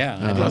about you, buddy.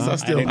 Yeah. Plus,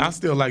 I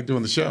still like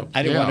doing the show.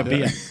 I didn't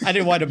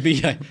want to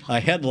be a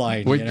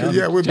headline.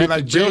 Yeah, we'd be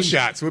like Bill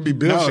Shots. We'd be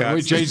Bill Shots.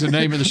 We changed the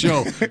name of the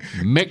show.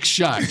 Mick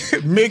Shot.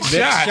 Mick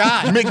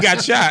Shot. Mick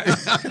got shot.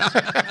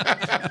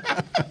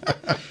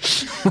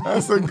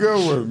 That's a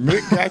good one.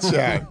 Mick got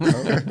shot.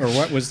 Or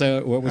what was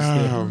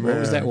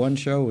that one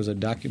show?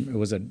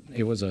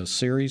 It was a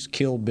series,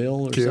 Kill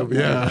Bill or something.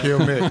 Yeah, Kill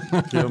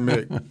Mick. Kill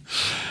Mick.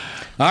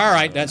 All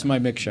right, that's my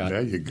Mick shot.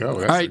 There you go.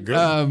 That's all right, a good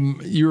one.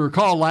 You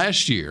recall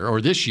last year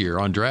or this year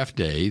on draft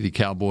day, the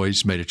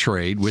Cowboys made a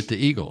trade with the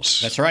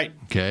Eagles. That's right.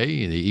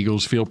 Okay, the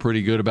Eagles feel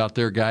pretty good about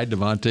their guy,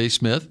 Devontae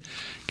Smith.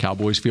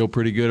 Cowboys feel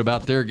pretty good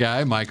about their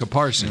guy, Micah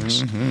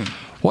Parsons. Mm-hmm.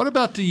 What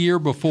about the year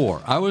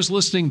before? I was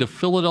listening to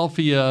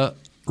Philadelphia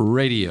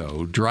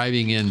radio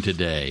driving in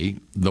today,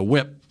 the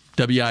WIP,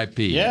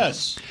 W-I-P.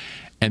 Yes.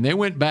 And they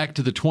went back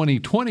to the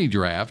 2020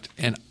 draft,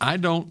 and I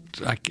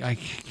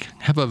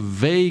have a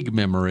vague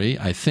memory,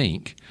 I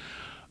think,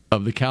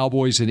 of the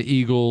Cowboys and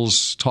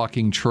Eagles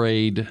talking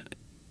trade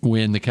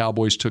when the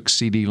Cowboys took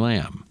CeeDee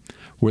Lamb,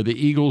 where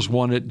the Eagles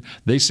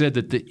they said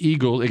that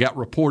it got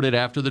reported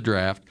after the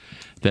draft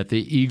that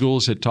the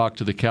Eagles had talked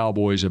to the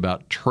Cowboys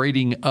about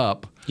trading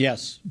up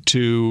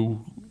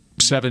to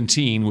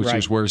 17, which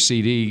is where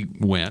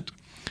CeeDee went.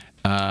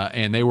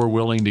 And they were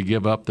willing to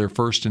give up their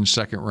first and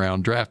second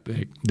round draft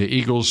pick. The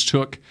Eagles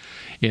took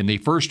in the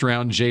first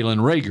round Jalen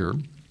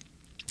Reagor,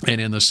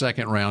 and in the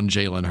second round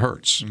Jalen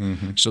Hurts.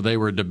 Mm-hmm. So they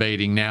were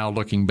debating now,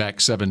 looking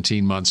back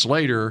 17 months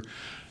later,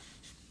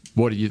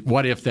 what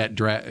if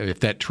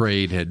that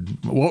trade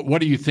had?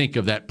 What do you think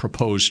of that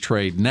proposed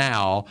trade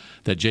now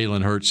that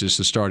Jalen Hurts is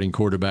the starting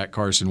quarterback,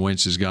 Carson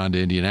Wentz has gone to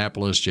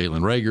Indianapolis,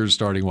 Jalen Reagor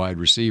starting wide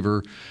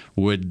receiver?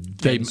 Would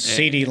they?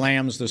 CeeDee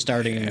Lamb's the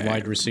starting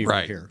wide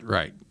receiver here.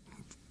 Right.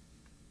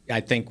 I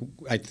think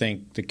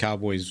the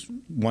Cowboys,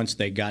 once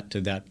they got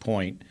to that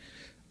point,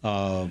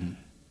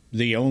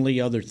 the only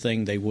other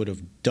thing they would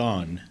have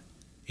done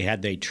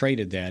had they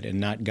traded that and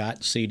not got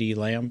CeeDee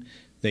Lamb,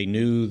 they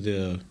knew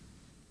the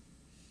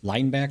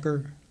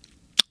linebacker.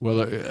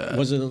 Well,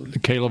 was it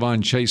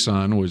Kayvon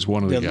Chason was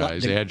one of the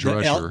guys, the edge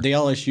rusher. The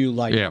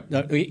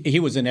LSU, he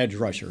was an edge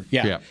rusher.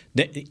 Yeah.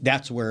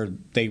 That's where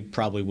they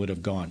probably would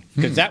have gone,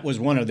 because that was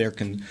one of their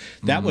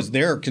was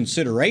their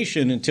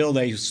consideration until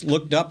they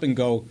looked up and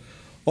go,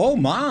 oh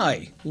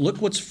my, look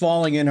what's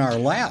falling in our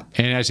lap.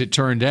 And as it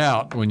turned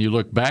out, when you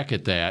look back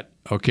at that,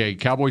 okay,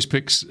 Cowboys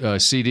picked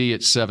CD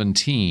at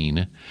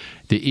 17,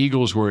 the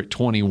Eagles were at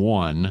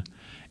 21,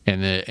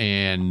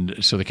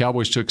 and so the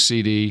Cowboys took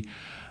CD.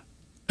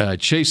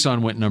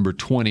 Chason went number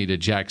 20 to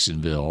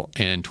Jacksonville,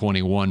 and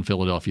 21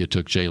 Philadelphia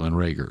took Jalen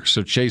Reagor.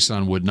 So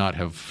Chason would not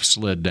have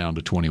slid down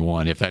to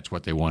 21 if that's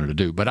what they wanted to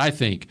do. But I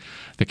think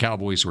the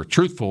Cowboys were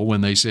truthful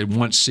when they said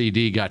once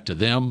CD got to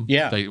them,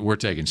 we're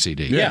taking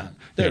CD. Yeah,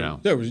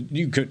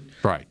 you could.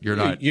 Right, you're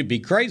not. You'd be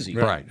crazy.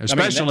 Right,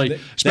 especially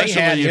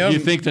if you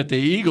think that the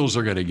Eagles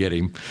are going to get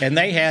him. And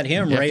they had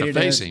him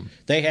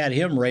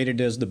rated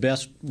as the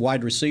best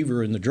wide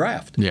receiver in the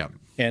draft. Yeah.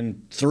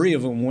 And 3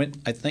 of them went,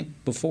 I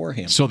think, before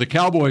him. So the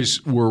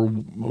Cowboys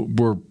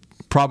were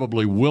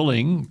probably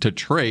willing to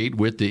trade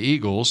with the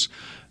Eagles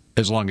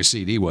as long as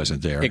CD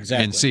wasn't there.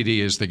 Exactly. And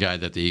CD is the guy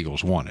that the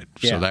Eagles wanted.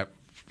 Yeah. So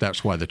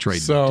that's why the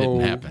trade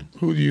didn't happen.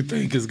 Who do you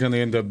think is going to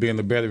end up being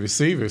the better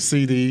receiver,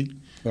 CD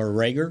or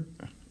Reagor?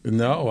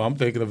 No, I'm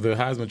thinking of the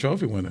Heisman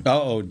Trophy winner.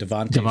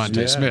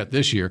 Devontae Smith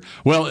this year.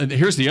 Well, and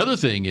here's the other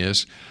thing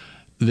is,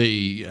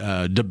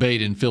 the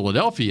debate in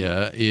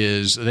Philadelphia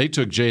is they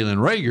took Jalen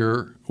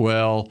Reagor.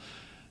 Well,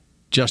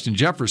 Justin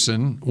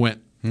Jefferson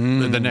went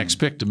the next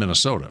pick to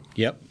Minnesota.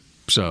 Yep.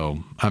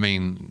 So, I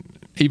mean,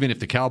 even if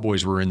the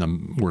Cowboys were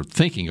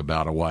thinking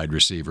about a wide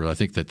receiver, I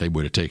think that they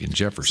would have taken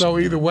Jefferson. So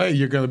either way,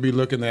 you're going to be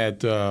looking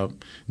at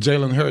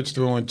Jalen Hurts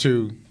throwing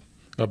to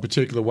a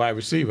particular wide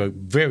receiver, a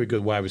very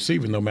good wide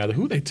receiver, no matter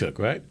who they took,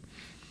 right?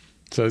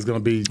 So it's going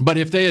to be. But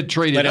if they had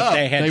traded up,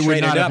 they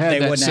would not have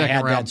had that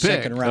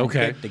second round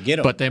pick to get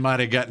him. But they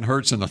might have gotten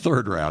Hurts in the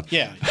 3rd round.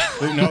 Yeah,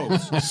 who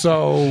knows?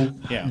 So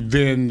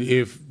then,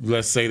 if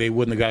let's say they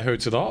wouldn't have got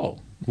Hurts at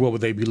all, what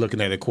would they be looking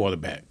at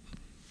quarterback?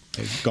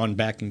 They've gone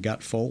back and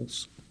got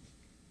Foles.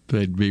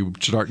 They'd be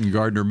starting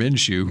Gardner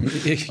Minshew.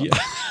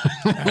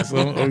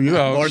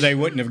 Or they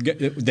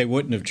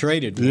wouldn't have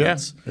traded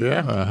once.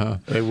 Yeah.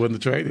 They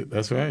wouldn't have traded.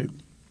 That's right.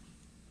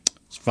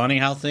 It's funny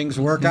how things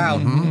work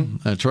out. Mm-hmm.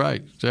 That's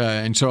right.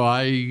 And so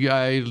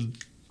I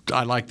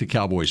like the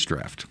Cowboys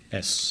draft.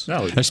 Yes.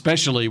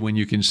 Especially when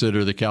you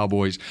consider the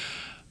Cowboys.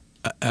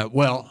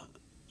 All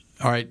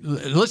right,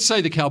 let's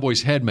say the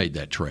Cowboys had made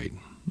that trade,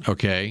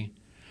 okay?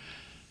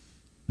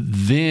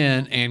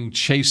 Then, and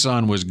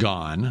Chason was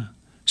gone.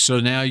 So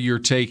now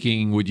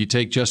would you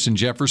take Justin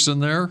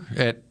Jefferson there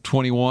at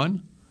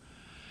 21?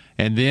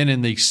 And then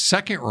in the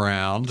 2nd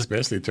round,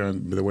 especially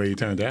the way he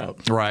turned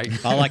out, right?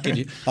 All I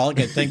could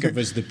think of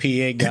is the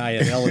PA guy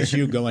at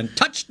LSU going,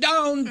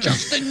 "Touchdown,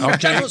 Justin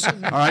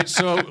Jefferson." All right,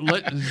 so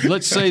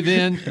let's say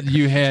then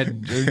you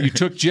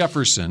took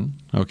Jefferson,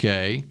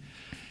 okay,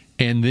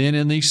 and then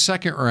in the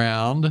 2nd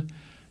round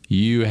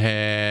you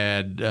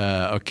had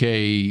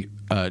Trayvon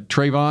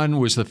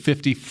was the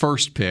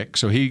 51st pick,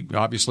 so he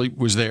obviously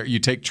was there. You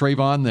take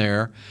Trayvon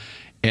there.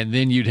 And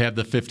then you'd have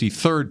the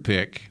 53rd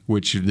pick,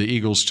 which the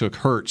Eagles took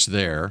Hurts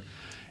there.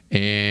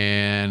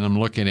 And I'm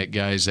looking at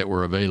guys that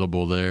were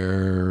available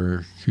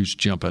there. Who's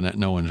jumping out?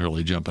 No one's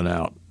really jumping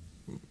out.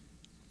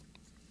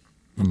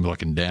 I'm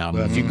looking down.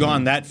 Well, if you've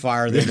gone that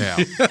far, then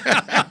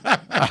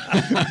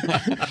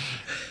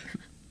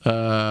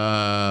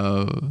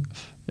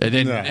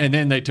And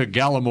then they took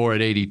Gallimore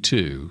at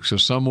 82. So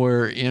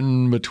somewhere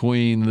in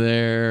between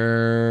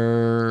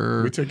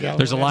there,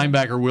 there's a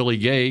linebacker, Willie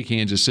Gay,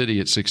 Kansas City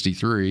at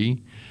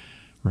 63.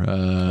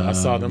 I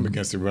saw them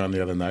against the run the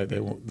other night.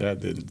 That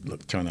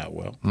didn't turn out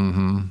well.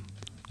 Mm-hmm.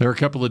 There are a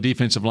couple of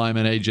defensive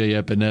linemen, A.J.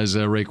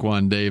 Epineza,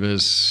 Raekwon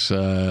Davis,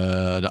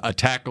 a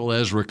tackle,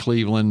 Ezra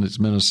Cleveland, it's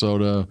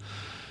Minnesota,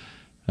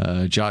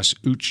 Josh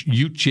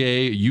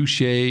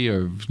Uche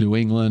of New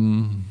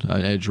England,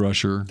 edge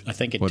rusher. I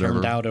think it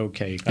turned out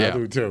okay. Yeah. I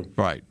do too.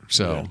 Right.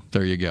 So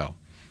there you go.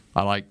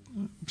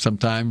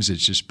 Sometimes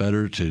it's just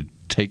better to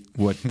take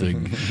what the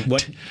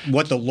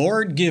what the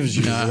Lord gives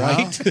you,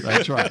 right?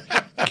 That's right.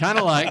 Kind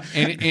of like,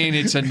 and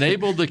it's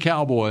enabled the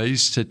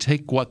Cowboys to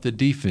take what the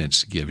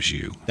defense gives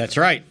you. That's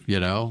right.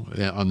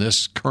 On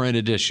this current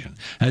edition,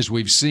 as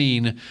we've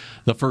seen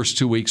the first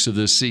 2 weeks of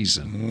this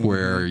season,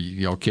 where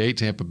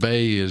Tampa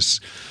Bay is.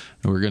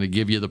 We're going to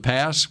give you the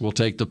pass. We'll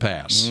take the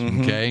pass,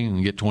 okay,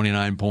 and get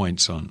 29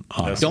 points on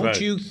it. Don't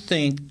you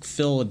think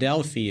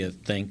Philadelphia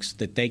thinks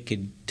that they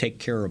could take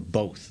care of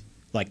both?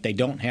 Like they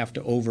don't have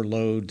to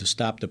overload to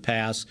stop the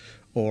pass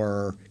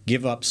or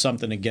give up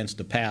something against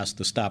the pass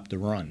to stop the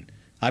run.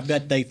 I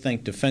bet they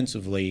think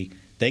defensively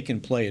they can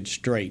play it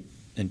straight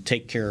and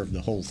take care of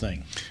the whole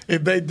thing.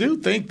 If they do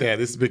think that,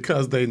 it's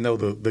because they know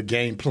the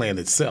game plan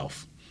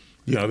itself.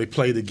 They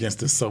played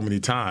against us so many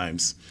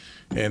times.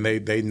 And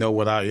they know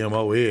what our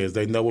MO is.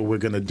 They know what we're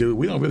going to do.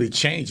 We don't really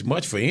change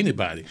much for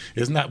anybody.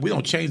 We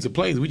don't change the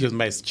plays. We just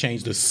might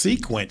change the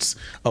sequence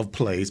of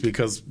plays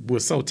because we're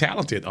so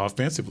talented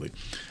offensively.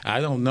 I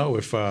don't know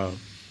if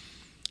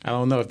I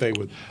don't know if they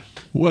would.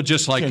 Well,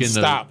 just like in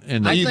stop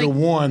the either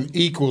one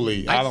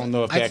equally. I don't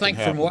know if that can happen. I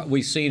think from what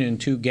we've seen in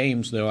 2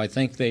 games, though, I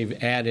think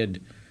they've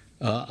added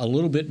a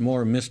little bit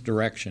more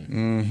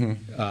misdirection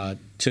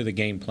to the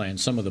game plan.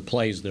 Some of the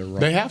plays they're running.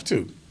 They have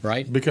to,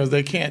 right? Because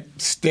they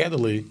can't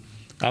steadily.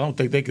 I don't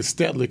think they can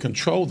steadily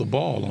control the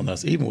ball on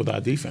us, even with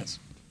our defense.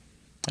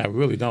 I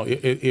really don't.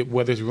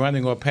 Whether it's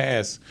running or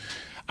pass,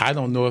 I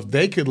don't know if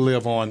they could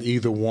live on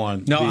either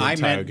one. No, I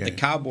meant game. the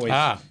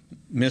Cowboys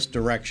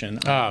misdirection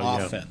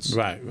on offense.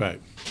 Right.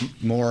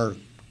 More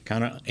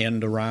kind of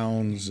end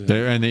arounds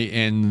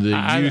and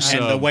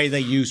the way they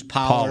use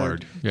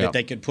Pollard yeah. that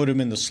they could put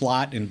him in the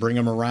slot and bring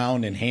him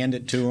around and hand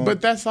it to him. But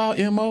that's all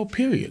MO.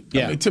 Period.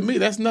 Yeah. I mean, to me,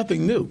 that's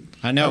nothing new.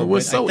 I know.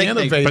 We're so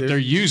innovative. But they're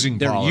using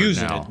Pollard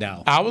it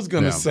now. I was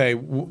going to say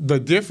the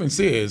difference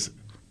is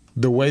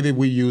the way that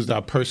we used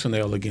our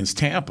personnel against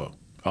Tampa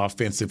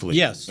offensively,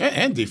 yes,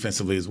 and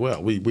defensively as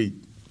well. We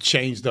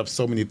changed up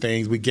so many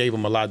things. We gave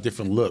them a lot of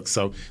different looks.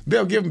 So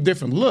they'll give them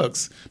different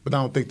looks, but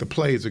I don't think the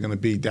plays are going to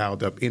be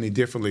dialed up any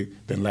differently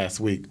than last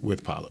week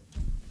with Pollard.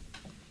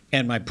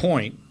 And my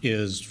point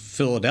is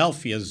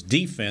Philadelphia's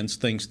defense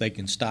thinks they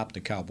can stop the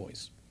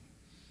Cowboys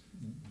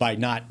by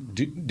not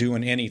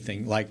doing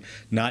anything, like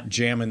not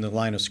jamming the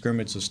line of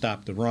scrimmage to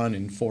stop the run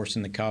and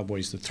forcing the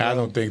Cowboys to throw. I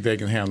don't think they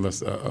can handle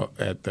us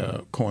at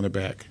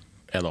cornerback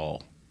at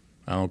all.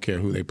 I don't care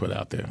who they put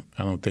out there.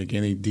 I don't think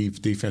any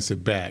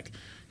defensive back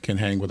can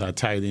hang with our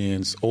tight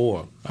ends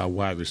or our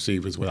wide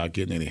receivers without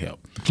getting any help.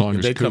 As long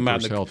as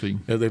Cooper's healthy.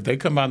 If they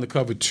come out in the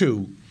cover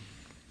 2,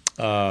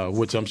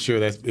 which I'm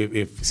sure that's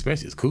if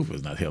especially if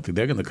Cooper's not healthy,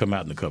 they're going to come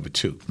out in the cover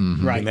 2.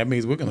 Mm-hmm. Right. And that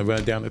means we're going to run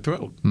it down the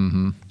throat.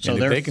 Mm-hmm. So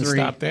and if they can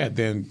stop that,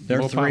 then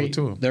more power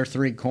to them. Their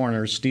 3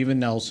 corners, Steven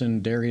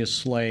Nelson, Darius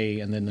Slay,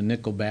 and then the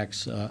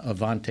nickelbacks,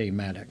 Avonte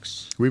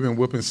Maddox. We've been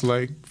whipping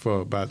Slay for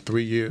about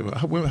 3 years.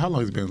 How long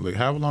has he been in the league?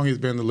 How long has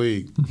he been in the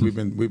league?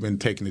 Mm-hmm. We've been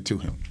taking it to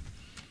him.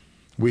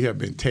 We have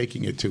been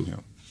taking it to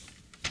him.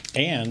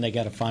 And they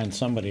got to find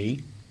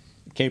somebody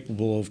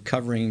capable of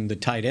covering the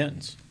tight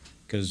ends,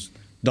 because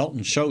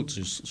Dalton Schultz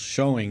is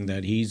showing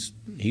that he's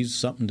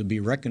something to be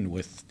reckoned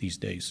with these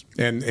days.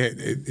 And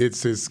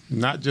it's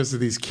not just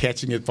that he's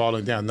catching it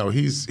falling down. No,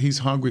 he's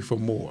hungry for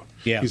more.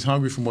 Yeah. He's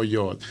hungry for more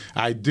yards.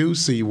 I do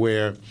see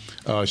where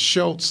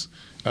Schultz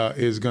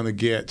is going to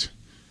get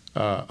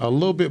a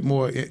little bit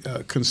more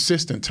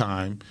consistent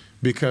time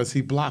because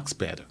he blocks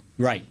better.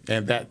 Right.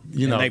 And that,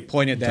 and they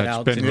pointed that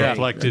out been today.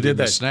 reflected in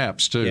the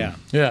snaps, too. Yeah.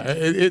 Yeah,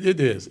 it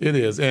is. It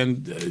is.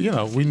 And,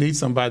 we need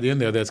somebody in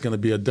there that's going to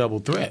be a double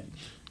threat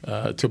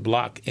to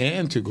block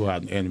and to go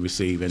out and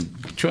receive.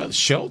 And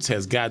Schultz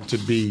has got to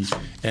be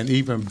an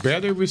even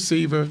better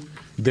receiver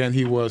than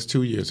he was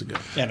 2 years ago.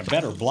 And a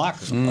better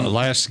blocker.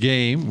 Last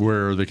game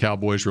where the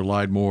Cowboys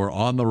relied more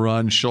on the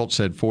run, Schultz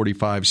had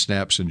 45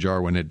 snaps and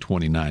Jarwin had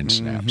 29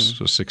 snaps,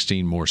 so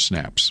 16 more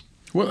snaps.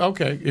 Well,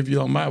 okay, if you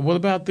don't mind. What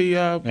about the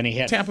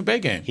Tampa Bay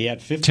game? He had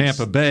 50.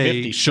 Tampa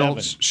Bay,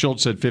 57.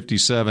 Schultz had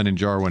 57 and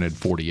Jarwin had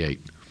 48.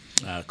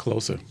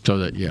 Closer. So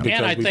that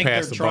And I think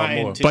they're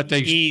trying to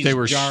ease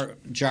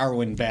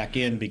Jarwin back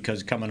in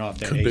because coming off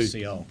that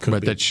ACL.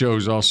 But that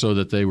shows also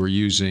that they were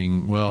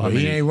using,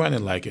 he ain't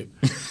running like it.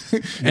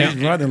 He's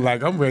running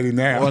like I'm ready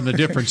now. Well, and the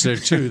difference there,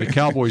 too, the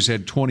Cowboys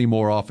had 20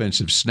 more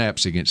offensive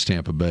snaps against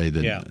Tampa Bay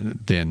than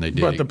they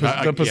did. But the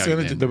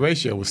percentage, the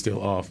ratio was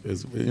still off.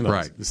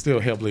 Right. It's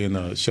still heavily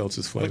in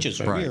Schultz's favor. Which is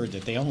weird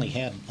that they only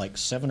had like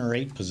 7 or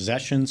 8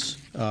 possessions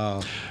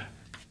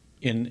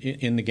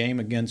in the game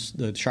against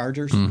the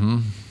Chargers. Mm-hmm.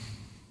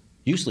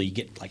 Usually you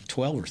get like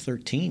 12 or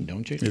 13,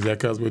 don't you? Is that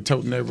because we're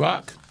toting that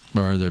rock?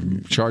 Or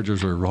the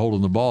Chargers are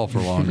holding the ball for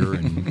longer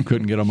and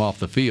couldn't get them off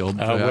the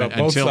field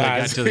until they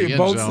got to the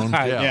end zone.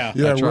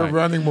 Yeah, we're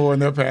running more and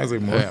they're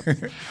passing more. Yeah.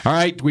 All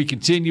right, we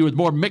continue with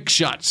more mix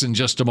shots in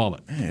just a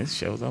moment. Man, this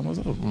show's almost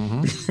over.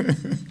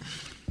 Mm-hmm.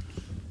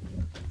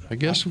 I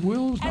guess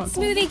we'll. At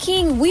Smoothie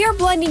King, we are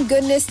blending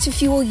goodness to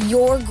fuel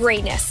your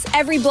greatness.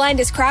 Every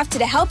blend is crafted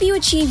to help you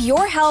achieve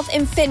your health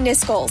and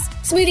fitness goals.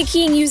 Smoothie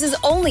King uses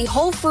only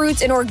whole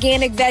fruits and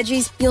organic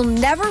veggies. You'll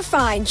never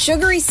find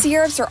sugary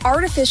syrups or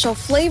artificial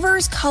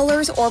flavors,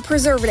 colors, or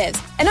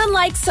preservatives. And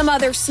unlike some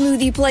other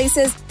smoothie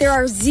places, there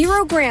are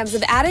 0 grams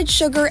of added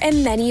sugar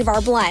in many of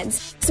our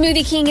blends.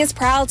 Smoothie King is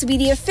proud to be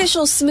the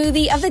official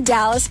smoothie of the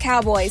Dallas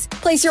Cowboys.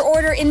 Place your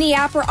order in the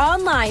app or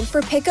online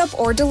for pickup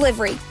or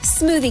delivery.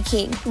 Smoothie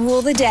King,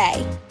 rule the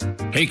day.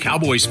 Hey,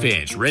 Cowboys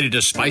fans, ready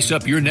to spice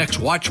up your next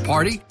watch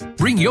party?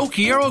 Bring Yo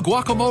Quiero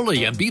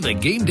guacamole and be the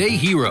game day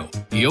hero.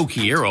 Yo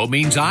Quiero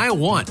means I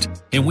want,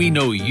 and we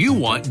know you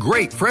want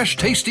great,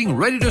 fresh-tasting,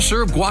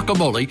 ready-to-serve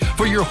guacamole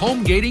for your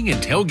home gating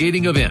and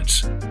tailgating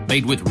events.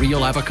 Made with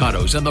real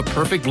avocados and the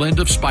perfect blend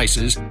of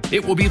spices,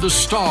 it will be the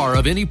star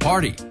of any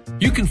party.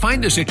 You can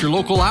find us at your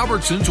local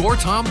Albertsons or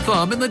Tom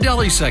Thumb in the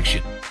deli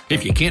section.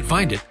 If you can't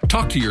find it,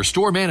 talk to your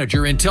store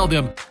manager and tell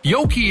them,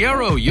 Yo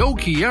Quiero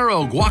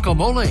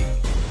guacamole.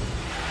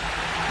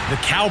 The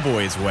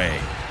Cowboys way,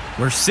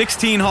 where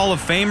 16 Hall of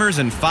Famers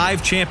and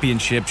 5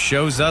 championships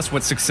shows us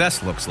what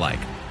success looks like.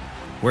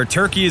 Where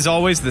turkey is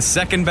always the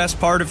second best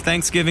part of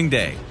Thanksgiving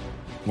Day.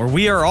 where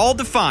we are all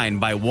defined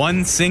by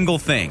one single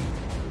thing,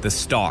 the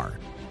Star.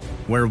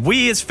 Where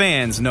we as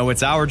fans know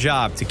it's our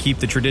job to keep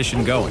the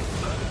tradition going.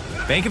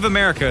 Bank of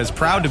America is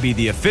proud to be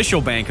the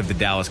official bank of the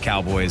Dallas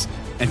Cowboys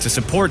and to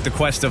support the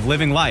quest of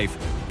living life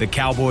the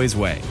Cowboys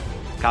way.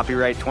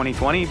 Copyright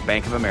 2020,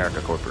 Bank of America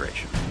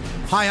Corporation.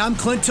 Hi, I'm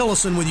Clint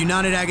Tillison with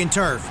United Ag and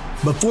Turf.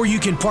 Before you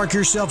can park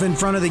yourself in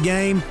front of the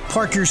game,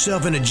 park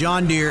yourself in a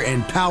John Deere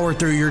and power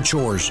through your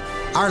chores.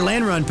 Our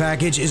Land Run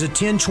package is a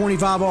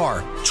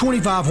 1025R,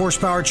 25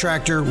 horsepower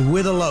tractor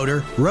with a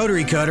loader,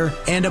 rotary cutter,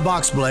 and a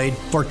box blade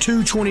for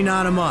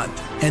 $229 a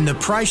month. And the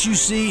price you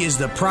see is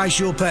the price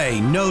you'll pay,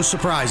 no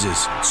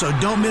surprises. So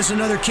don't miss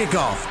another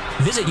kickoff.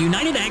 Visit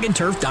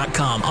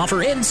UnitedAgAndTurf.com.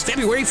 Offer ends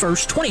February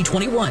 1st,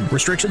 2021.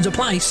 Restrictions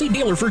apply. See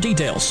dealer for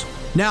details.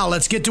 Now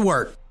let's get to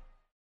work.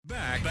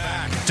 Back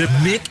to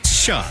Mixed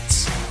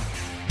Shots.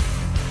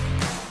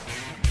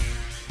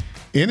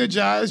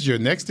 Energize your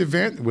next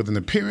event with an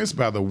appearance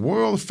by the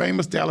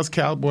world-famous Dallas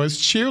Cowboys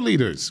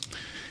cheerleaders.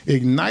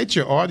 Ignite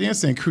your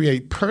audience and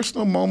create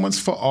personal moments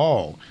for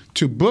all.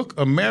 To book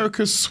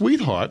America's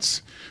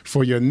sweethearts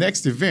for your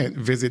next event,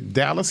 visit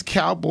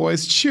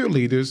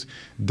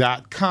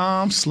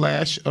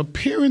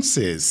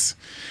DallasCowboyscheerleaders.com/appearances.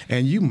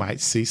 And you might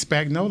see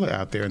Spagnola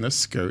out there in a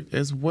skirt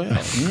as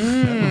well.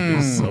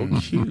 So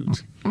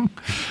cute.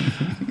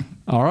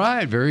 All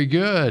right, very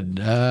good.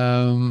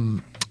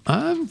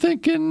 I'm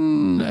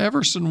thinking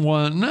Everson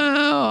won. No,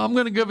 I'm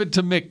going to give it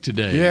to Mick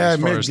today. Yeah,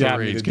 as far Mick as the got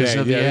me reads today. because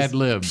of the ad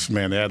libs.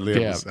 Man, the ad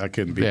libs, I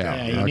couldn't beat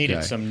that. Yeah, you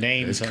needed some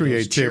names. His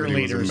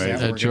creativity was amazing.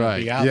 That's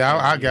right.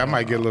 I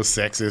might get a little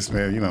sexist,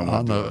 man. You know,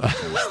 on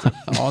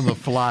the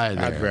fly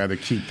there. I'd rather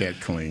keep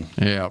that clean.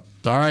 Yeah.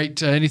 All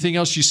right. Anything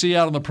else you see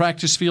out on the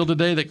practice field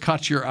today that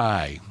caught your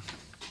eye?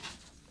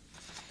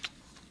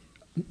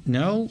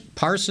 No,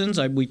 Parsons.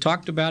 We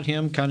talked about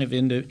him kind of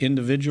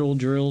individual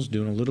drills,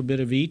 doing a little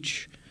bit of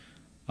each.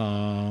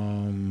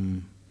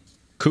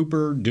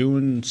 Cooper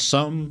doing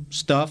some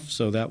stuff,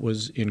 so that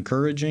was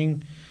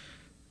encouraging.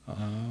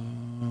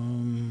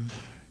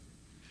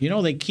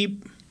 They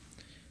keep.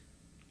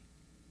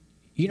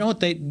 You know what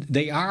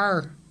they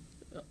are.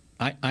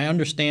 I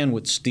understand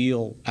with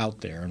Steele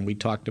out there, and we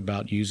talked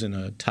about using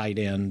a tight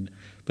end,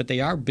 but they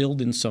are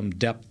building some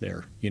depth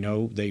there. They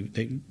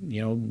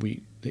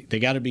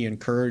got to be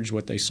encouraged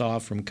what they saw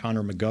from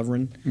Connor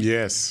McGovern.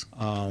 Yes.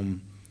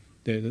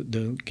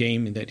 The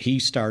game that he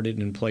started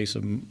in place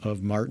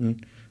of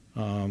Martin,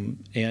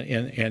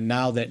 and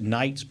now that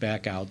Knight's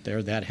back out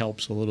there, that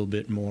helps a little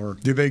bit more.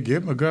 Did they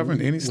give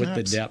McGovern any snaps?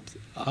 With the depth?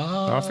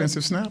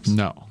 Offensive snaps?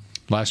 No.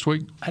 Last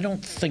week? I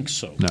don't think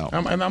so. No.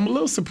 And I'm a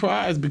little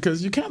surprised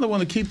because you kind of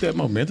want to keep that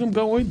momentum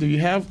going. Do you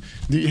have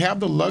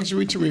the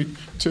luxury to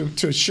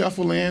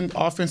shuffle in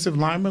offensive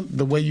linemen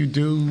the way you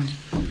do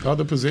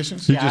other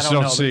positions? You just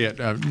don't see it.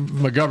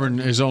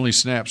 McGovern, his only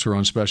snaps were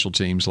on special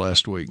teams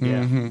last week.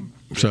 Yeah. Mm-hmm.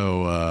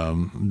 So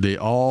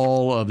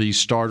all of these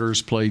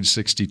starters played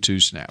 62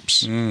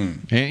 snaps.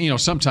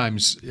 And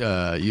sometimes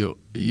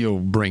you'll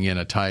bring in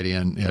a tight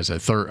end as a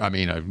third. I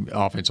mean, an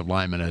offensive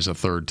lineman as a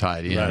third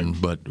tight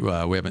end, right.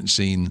 But we haven't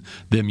seen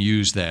them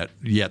use that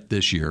yet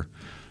this year.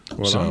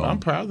 Well, so, I'm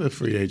proud of the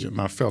free agent,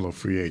 my fellow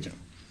free agent,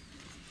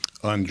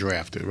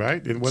 undrafted.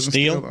 Right? It wasn't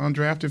still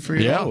undrafted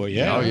free agent. Oh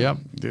yeah,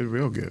 did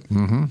real good.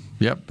 Mm-hmm.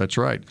 Yep, that's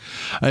right.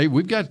 Hey,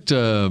 we've got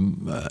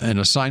an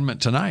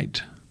assignment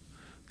tonight.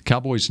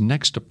 Cowboys'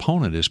 next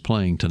opponent is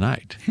playing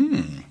tonight.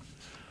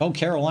 Oh,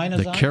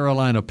 Carolina's on? The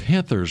Carolina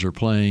Panthers are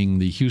playing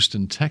the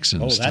Houston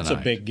Texans tonight. tonight.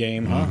 A big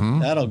game, huh? Mm-hmm.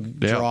 That'll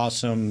draw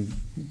some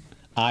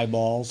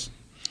eyeballs.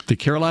 The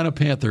Carolina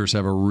Panthers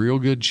have a real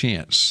good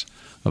chance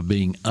of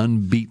being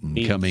unbeaten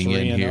coming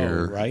in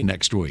here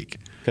next week.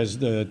 Because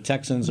the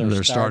Texans are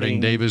They're starting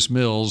Davis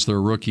Mills,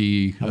 their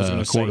rookie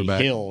quarterback.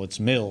 Say Hill, it's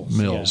Mills.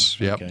 Mills,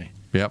 yeah. Yep. Okay.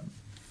 Yep.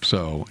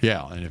 So,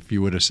 and if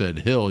you would have said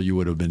Hill, you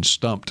would have been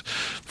stumped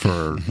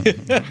for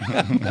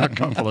a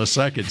couple of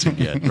seconds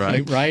again,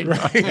 right? Right.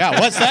 Yeah,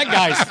 what's that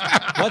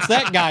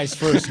guy's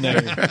first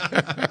name?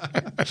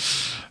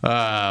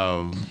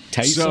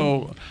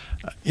 So,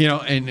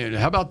 and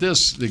how about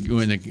this?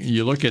 When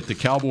you look at the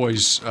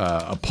Cowboys'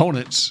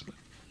 opponents,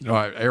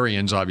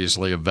 Arians,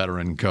 obviously a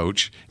veteran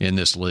coach in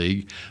this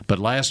league, but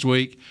last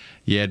week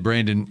you had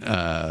Brandon,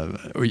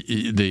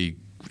 the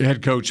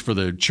head coach for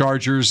the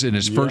Chargers in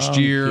his first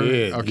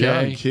year.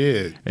 Young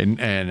kid. And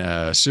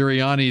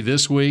Sirianni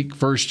this week,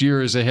 first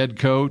year as a head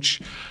coach.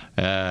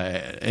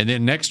 And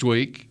then next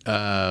week,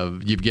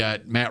 you've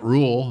got Matt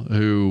Rule,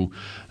 who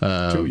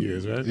 2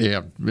 years, right?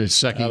 Yeah, his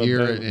second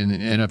year in the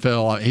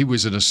NFL. He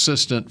was an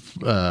assistant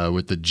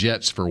with the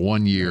Jets for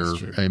 1 year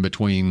in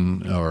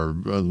between, or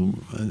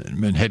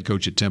head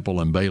coach at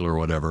Temple and Baylor or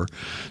whatever.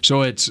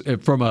 So it's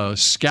from a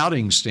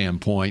scouting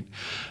standpoint,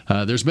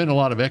 there's been a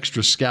lot of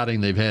extra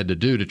scouting they've had to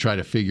do to try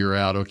to figure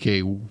out,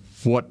 okay,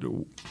 what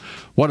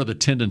are the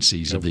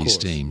tendencies of these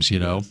teams,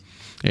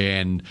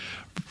 and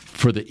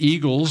for the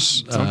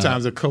Eagles,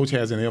 sometimes a coach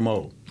has an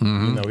MO.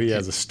 Mm-hmm. He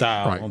has a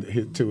style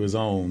to his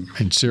own.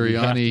 And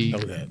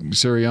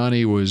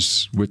Sirianni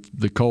was with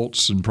the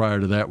Colts, and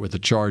prior to that with the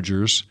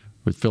Chargers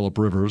with Phillip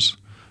Rivers.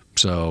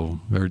 So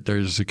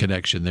there's a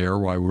connection there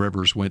why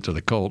Rivers went to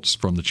the Colts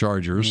from the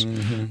Chargers,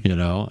 you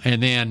know.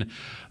 And then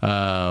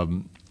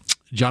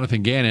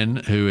Jonathan Gannon,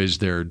 who is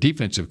their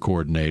defensive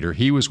coordinator,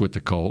 he was with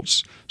the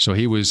Colts. So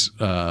he was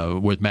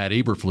with Matt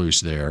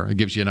Eberflus there. It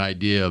gives you an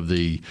idea of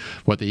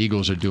what the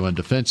Eagles are doing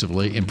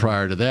defensively. And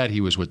prior to that, he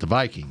was with the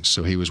Vikings.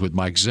 So he was with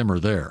Mike Zimmer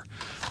there.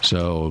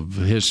 So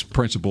his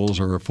principles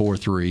are a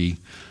 4-3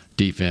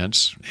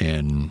 defense.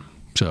 And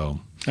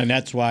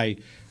that's why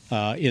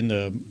in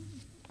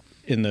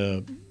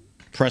the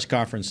press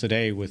conference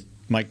today with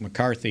Mike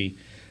McCarthy,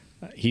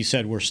 he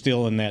said we're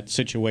still in that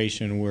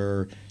situation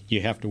where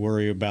you have to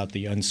worry about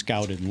the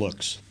unscouted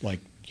looks, like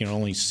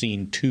only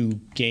seen 2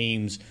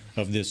 games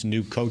of this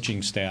new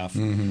coaching staff,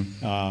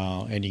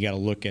 and you got to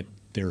look at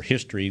their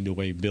history, the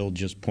way Bill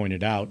just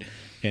pointed out.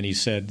 And he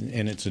said,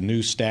 and it's a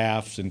new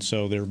staff, and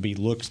so there'll be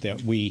looks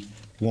that we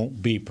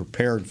won't be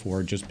prepared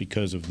for just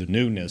because of the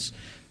newness.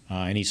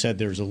 And he said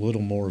there's a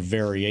little more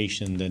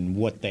variation than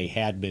what they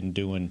had been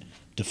doing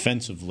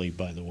defensively,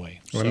 by the way.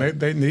 Well,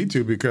 they need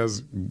to,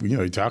 because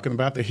you're talking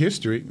about the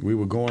history. We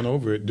were going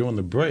over it during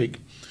the break.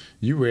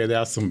 You read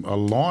out some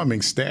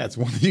alarming stats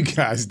one of you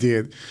guys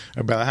did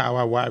about how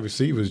our wide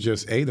receivers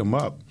just ate them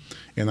up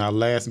in our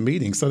last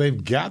meeting. So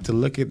they've got to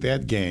look at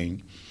that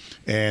game.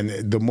 And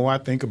the more I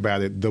think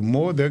about it, the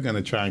more they're going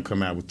to try and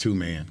come out with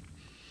 2-man.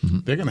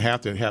 They're going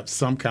to have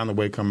some kind of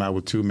way come out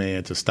with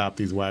 2-man to stop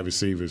these wide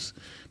receivers,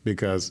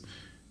 because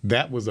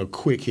that was a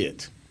quick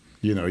hit.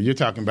 You're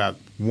talking about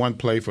one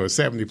play for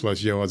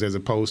 70-plus yards as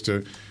opposed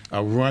to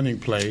a running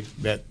play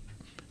that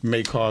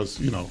may cause,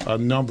 a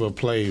number of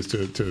plays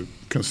to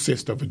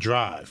consist of a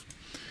drive.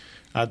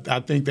 I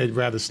think they'd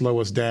rather slow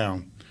us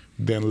down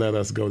than let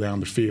us go down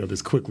the field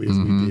as quickly as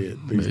we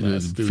did these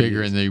last 2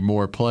 Figuring years. the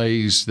more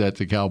plays that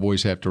the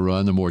Cowboys have to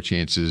run, the more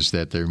chances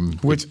that they're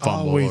Which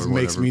always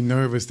makes me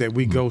nervous that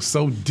we go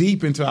so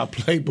deep into our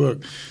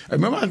playbook. I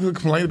remember I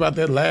complained about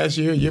that last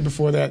year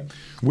before that.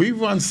 We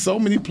run so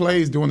many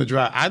plays during the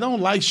drive. I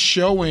don't like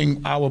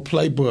showing our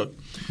playbook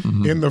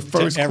in the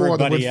first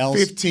quarter with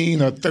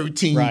 15 or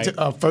 13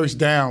 first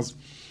downs.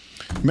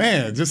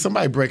 Man, just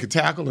somebody break a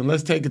tackle and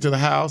let's take it to the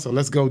house, or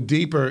let's go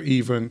deeper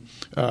even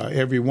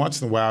every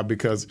once in a while,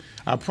 because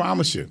I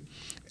promise you,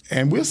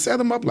 and we'll set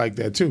them up like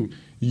that too,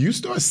 you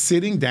start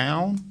sitting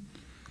down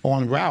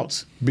on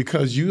routes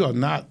because you are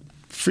not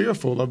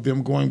fearful of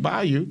them going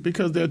by you,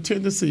 because their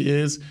tendency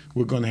is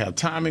we're going to have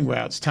timing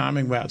routes.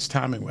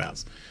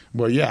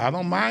 Well, yeah, I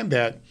don't mind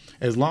that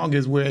as long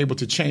as we're able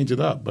to change it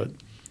up, but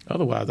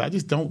otherwise I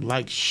just don't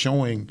like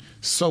showing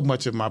so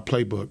much of my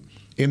playbook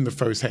in the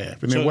first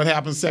half. And then what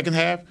happens second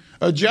half?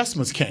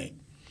 Adjustments came.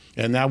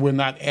 And now we're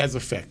not as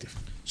effective.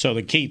 So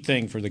the key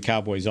thing for the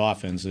Cowboys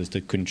offense is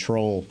to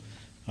control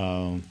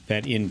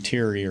that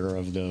interior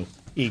of the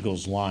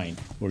Eagles line,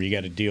 where you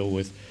got to deal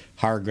with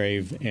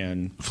Hargrave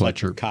and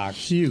Fletcher Cox.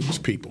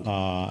 Huge people.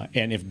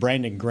 And if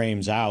Brandon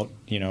Graham's out,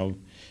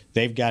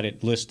 they've got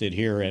it listed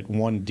here at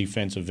one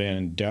defensive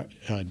end,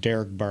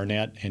 Derek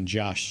Barnett and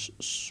Josh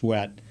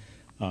Sweat.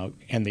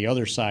 And the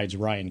other side's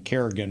Ryan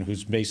Kerrigan,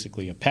 who's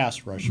basically a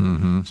pass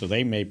rusher. So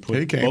they may put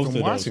he came both from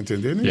of Washington,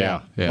 those. didn't he?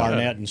 Yeah.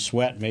 Barnett and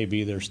Sweat may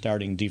be their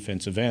starting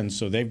defensive ends.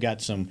 So they've got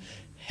some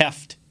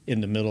heft in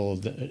the middle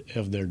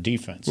of their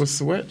defense. Was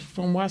Sweat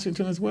from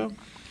Washington as well?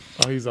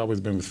 Oh, he's always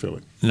been with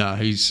Philly. No,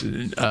 he's.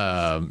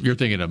 You're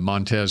thinking of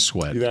Montez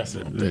Sweat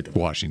at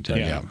Washington.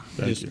 Yeah.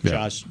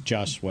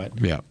 Josh Sweat.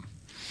 Yeah.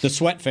 The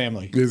Sweat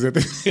family. Is it?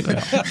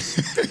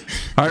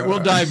 All right, we'll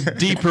dive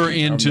deeper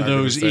into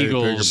those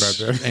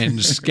Eagles and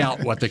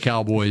scout what the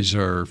Cowboys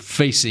are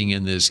facing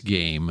in this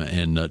game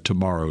in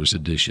tomorrow's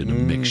edition of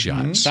Mixed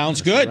Shots.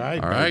 Sounds good.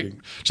 All right.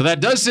 So that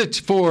does it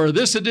for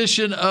this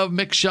edition of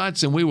Mixed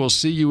Shots, and we will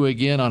see you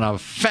again on a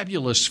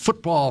fabulous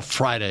Football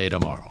Friday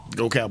tomorrow.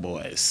 Go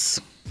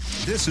Cowboys.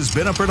 This has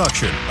been a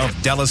production of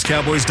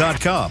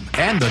DallasCowboys.com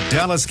and the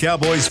Dallas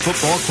Cowboys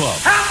Football Club.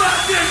 How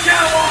about this,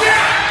 Cowboys?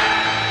 Yeah!